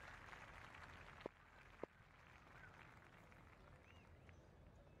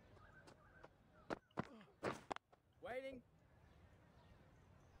 Waiting.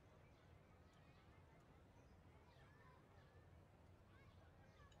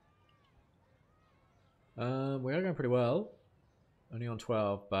 We are going pretty well. Only on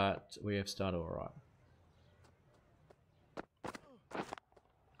 12, but we have started alright.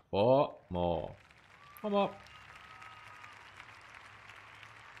 4 more. 1 more.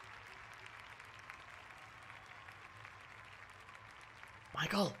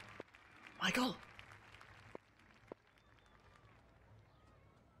 Michael! Michael!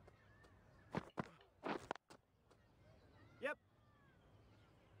 Yep.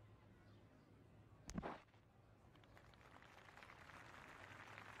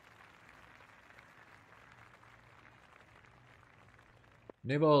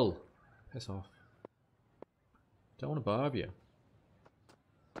 Nibble! Piss off. Don't want to barb you.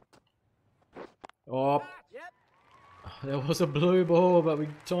 Oh, Yep. there was a blue ball, but we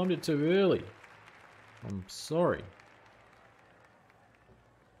timed it too early. I'm sorry.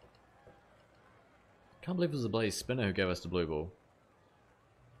 Can't believe it was the Blaze Spinner who gave us the blue ball.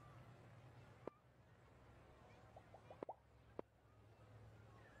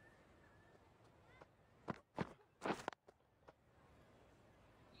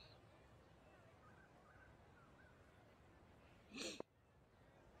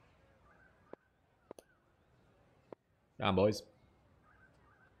 Come on, boys.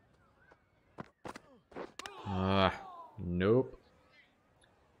 Ah, nope.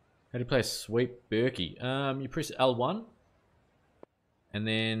 How do you play a sweep Berkey? You press L1, and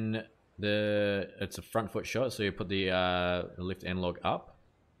then it's a front foot shot, so you put the left analog up,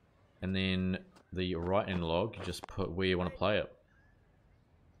 and then the right analog you just put where you want to play it.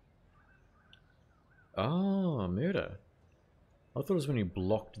 Oh, murder! I thought it was when you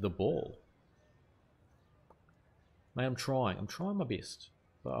blocked the ball. Mate, I'm trying. I'm trying my best,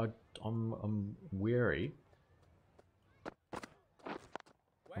 but I'm wary.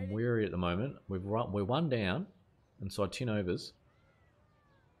 I'm weary at the moment. We're 1 down inside 10 overs.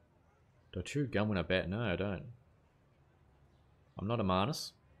 Do I chew gum when I bat? No, I don't. I'm not a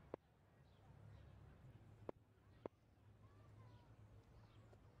Marnus.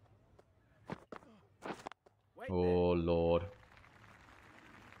 Wait Oh, Lord.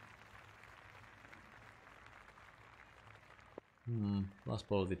 Last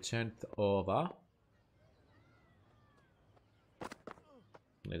ball of the 10th over.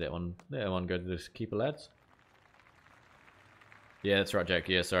 Let that one go to the keeper, lads. Yeah, that's right, Jack.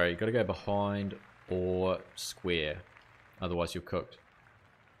 Yeah, sorry. You got to go behind or square. Otherwise, you're cooked.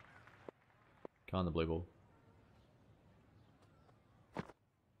 Can't the blue ball.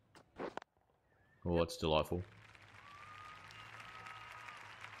 Oh, it's delightful.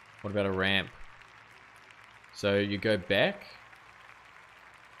 What about a ramp? So you go back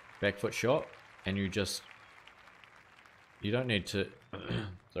foot shot, and you don't need to,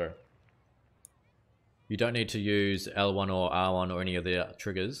 sorry. You don't need to use L1 or R1 or any of the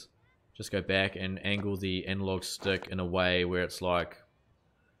triggers. Just go back and angle the analog stick in a way where it's like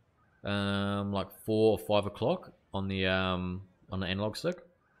 4 or 5 o'clock on the analog stick.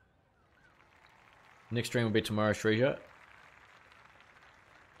 Next stream will be tomorrow, Shrija.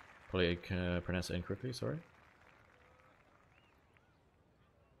 Probably pronounced it incorrectly, sorry.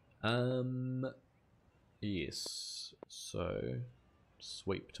 Yes. So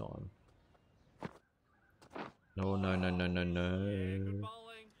sweep time. No, no, no, no, no, Yeah, good no.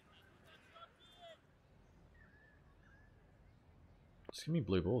 bowling. Just give me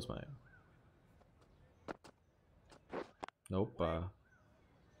blue balls, mate. Nope. I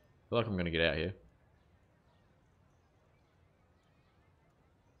feel like I'm gonna get out here.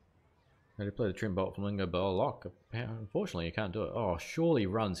 How do you play the trim bolt flamingo bowl lock? Unfortunately, you can't do it. Oh, surely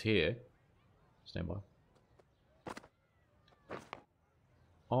runs here. Stand by.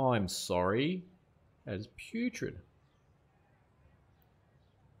 Oh, I'm sorry. That is putrid.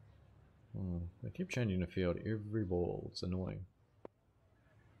 They keep changing the field every ball. It's annoying.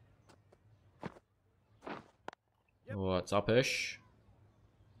 Yep. Oh, it's up-ish.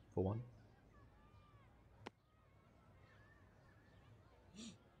 For one.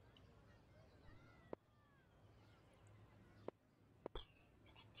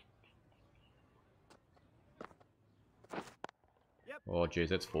 Yep. Oh, jeez,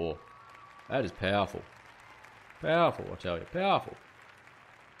 that's 4. That is powerful. Powerful, I tell you. Powerful.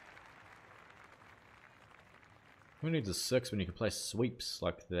 Who needs a 6 when you can play sweeps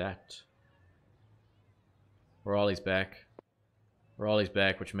like that? Riley's back. Riley's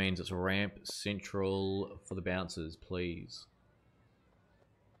back, which means it's ramp central for the bouncers, please.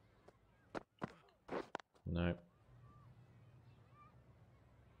 No.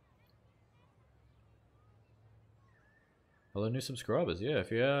 Hello, new subscribers. Yeah,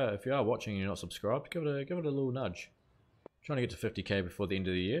 if you are watching and you're not subscribed, give it a little nudge. Trying to get to 50k before the end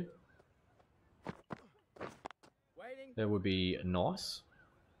of the year. Waiting. That would be nice.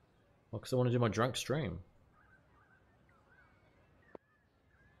 Well, because I want to do my drunk stream.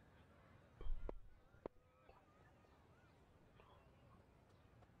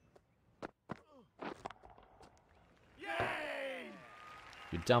 Yay!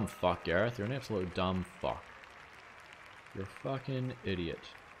 You dumb fuck, Gareth. You're an absolute dumb fuck. You're a fucking idiot.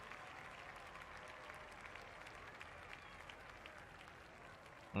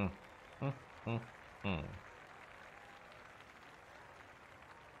 We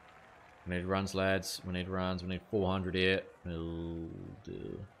need runs, lads. We need runs. We need 400 here. Oh,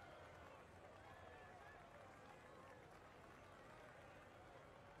 dear.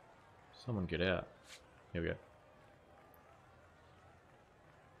 Someone get out. Here we go.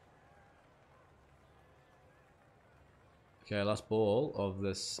 Okay, last ball of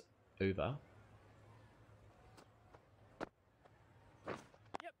this over.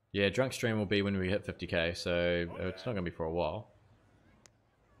 Yep. Yeah, drunk stream will be when we hit 50k, so it's not going to be for a while.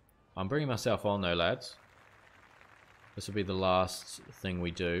 I'm bringing myself on though, lads. This will be the last thing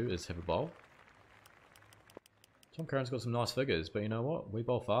we do, is have a bowl. Tom Curran's got some nice figures, but you know what? We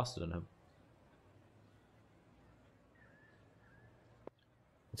bowl faster than him.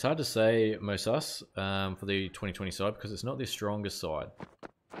 It's hard to say Mosas for the 2020 side because it's not their strongest side.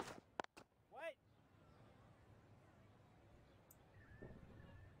 Wait.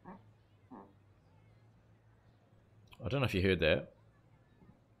 I don't know if you heard that.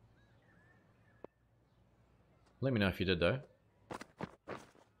 Let me know if you did though.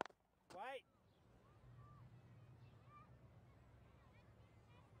 Wait.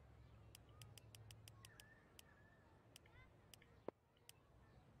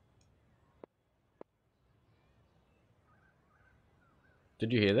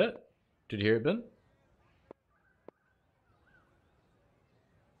 Did you hear that? Did you hear it, Ben?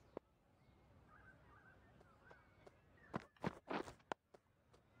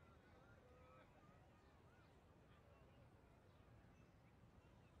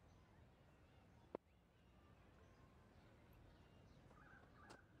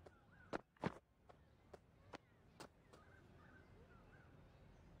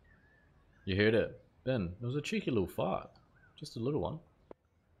 You heard it. Ben, it was a cheeky little fart. Just a little one.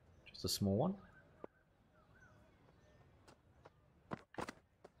 Just a small one.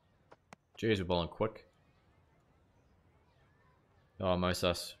 Jeez, we're bowling quick. Oh,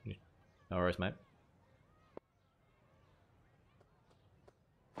 Mosas. No worries, mate.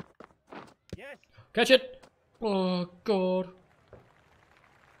 Yes. Catch it! Oh, God.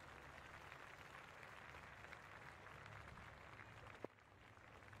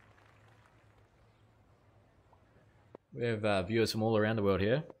 We have viewers from all around the world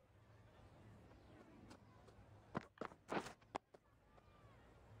here.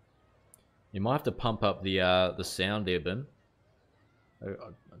 You might have to pump up the sound there, Ben.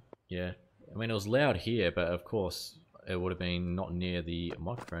 Yeah, I mean it was loud here, but of course it would have been not near the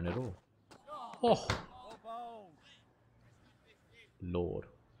microphone at all. Oh, Oh, balls. Lord.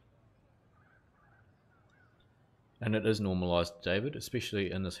 And it is normalised, David,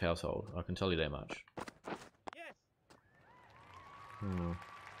 especially in this household. I can tell you that much. Yes.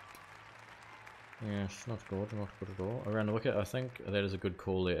 Yes, not good, not good at all. Around the wicket, I think that is a good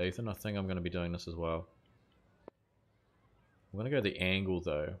call there, Ethan. I think I'm going to be doing this as well. I'm going to go the angle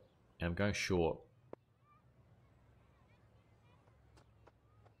though, and I'm going short.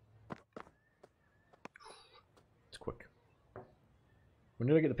 It's quick. When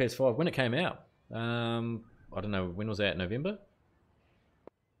did I get the PS5? When it came out. I don't know, when was that? November?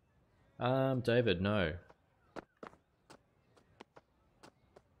 David, no.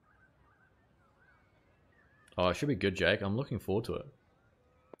 Oh, it should be good, Jake. I'm looking forward to it.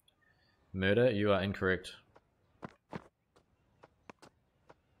 Murder, you are incorrect.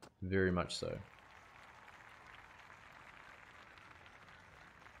 Very much so.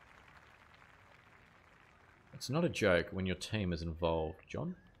 It's not a joke when your team is involved,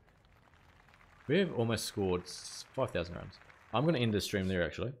 John. We have almost scored 5,000 runs. I'm going to end this stream there,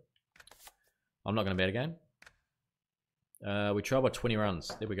 actually. I'm not going to bet again. We tried by 20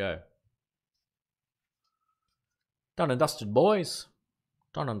 runs. There we go. Done and dusted, boys.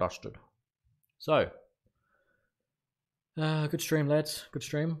 Done and dusted. So, good stream, lads. Good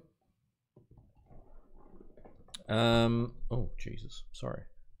stream. Oh, Jesus. Sorry.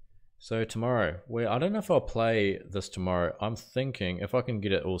 So tomorrow, I don't know if I'll play this tomorrow. I'm thinking, if I can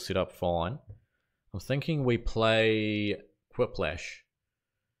get it all set up fine, I'm thinking we play Quiplash.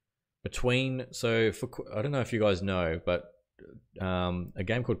 I don't know if you guys know, but a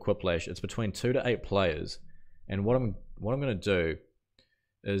game called Quiplash, it's between 2 to 8 players. And what I'm going to do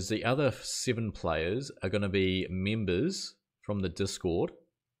is the other 7 players are going to be members from the Discord.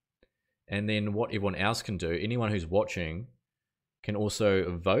 And then what everyone else can do, anyone who's watching can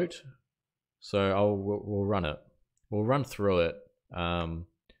also vote. So we'll run it. We'll run through it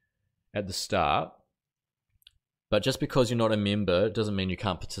at the start. But just because you're not a member doesn't mean you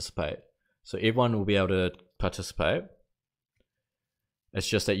can't participate. So everyone will be able to participate. It's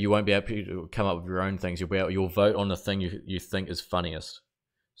just that you won't be able to come up with your own things. You'll vote on the thing you think is funniest.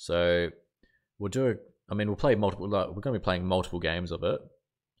 So we'll play multiple. We're going to be playing multiple games of it,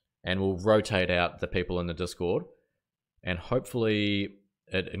 and we'll rotate out the people in the Discord, and hopefully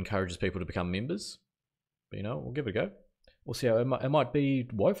it encourages people to become members. But we'll give it a go. We'll see how it might be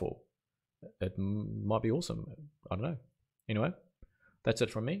woeful. It might be awesome. I don't know. Anyway, that's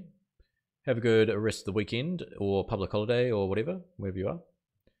it from me. Have a good rest of the weekend or public holiday or whatever, wherever you are.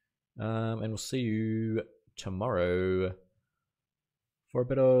 And we'll see you tomorrow for a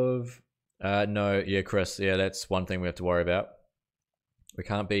bit of... Chris. Yeah, that's one thing we have to worry about. We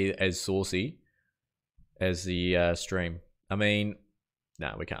can't be as saucy as the stream. I mean,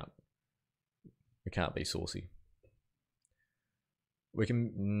 no, we can't. We can't be saucy. We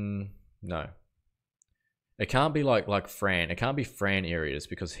can... no. It can't be like Fran. It can't be Fran areas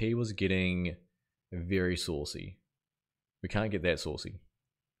because he was getting very saucy. We can't get that saucy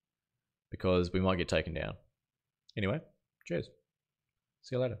because we might get taken down. Anyway, cheers.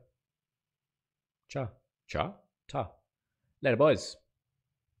 See you later. Cha. Ta. Later, boys.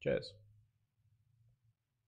 Cheers.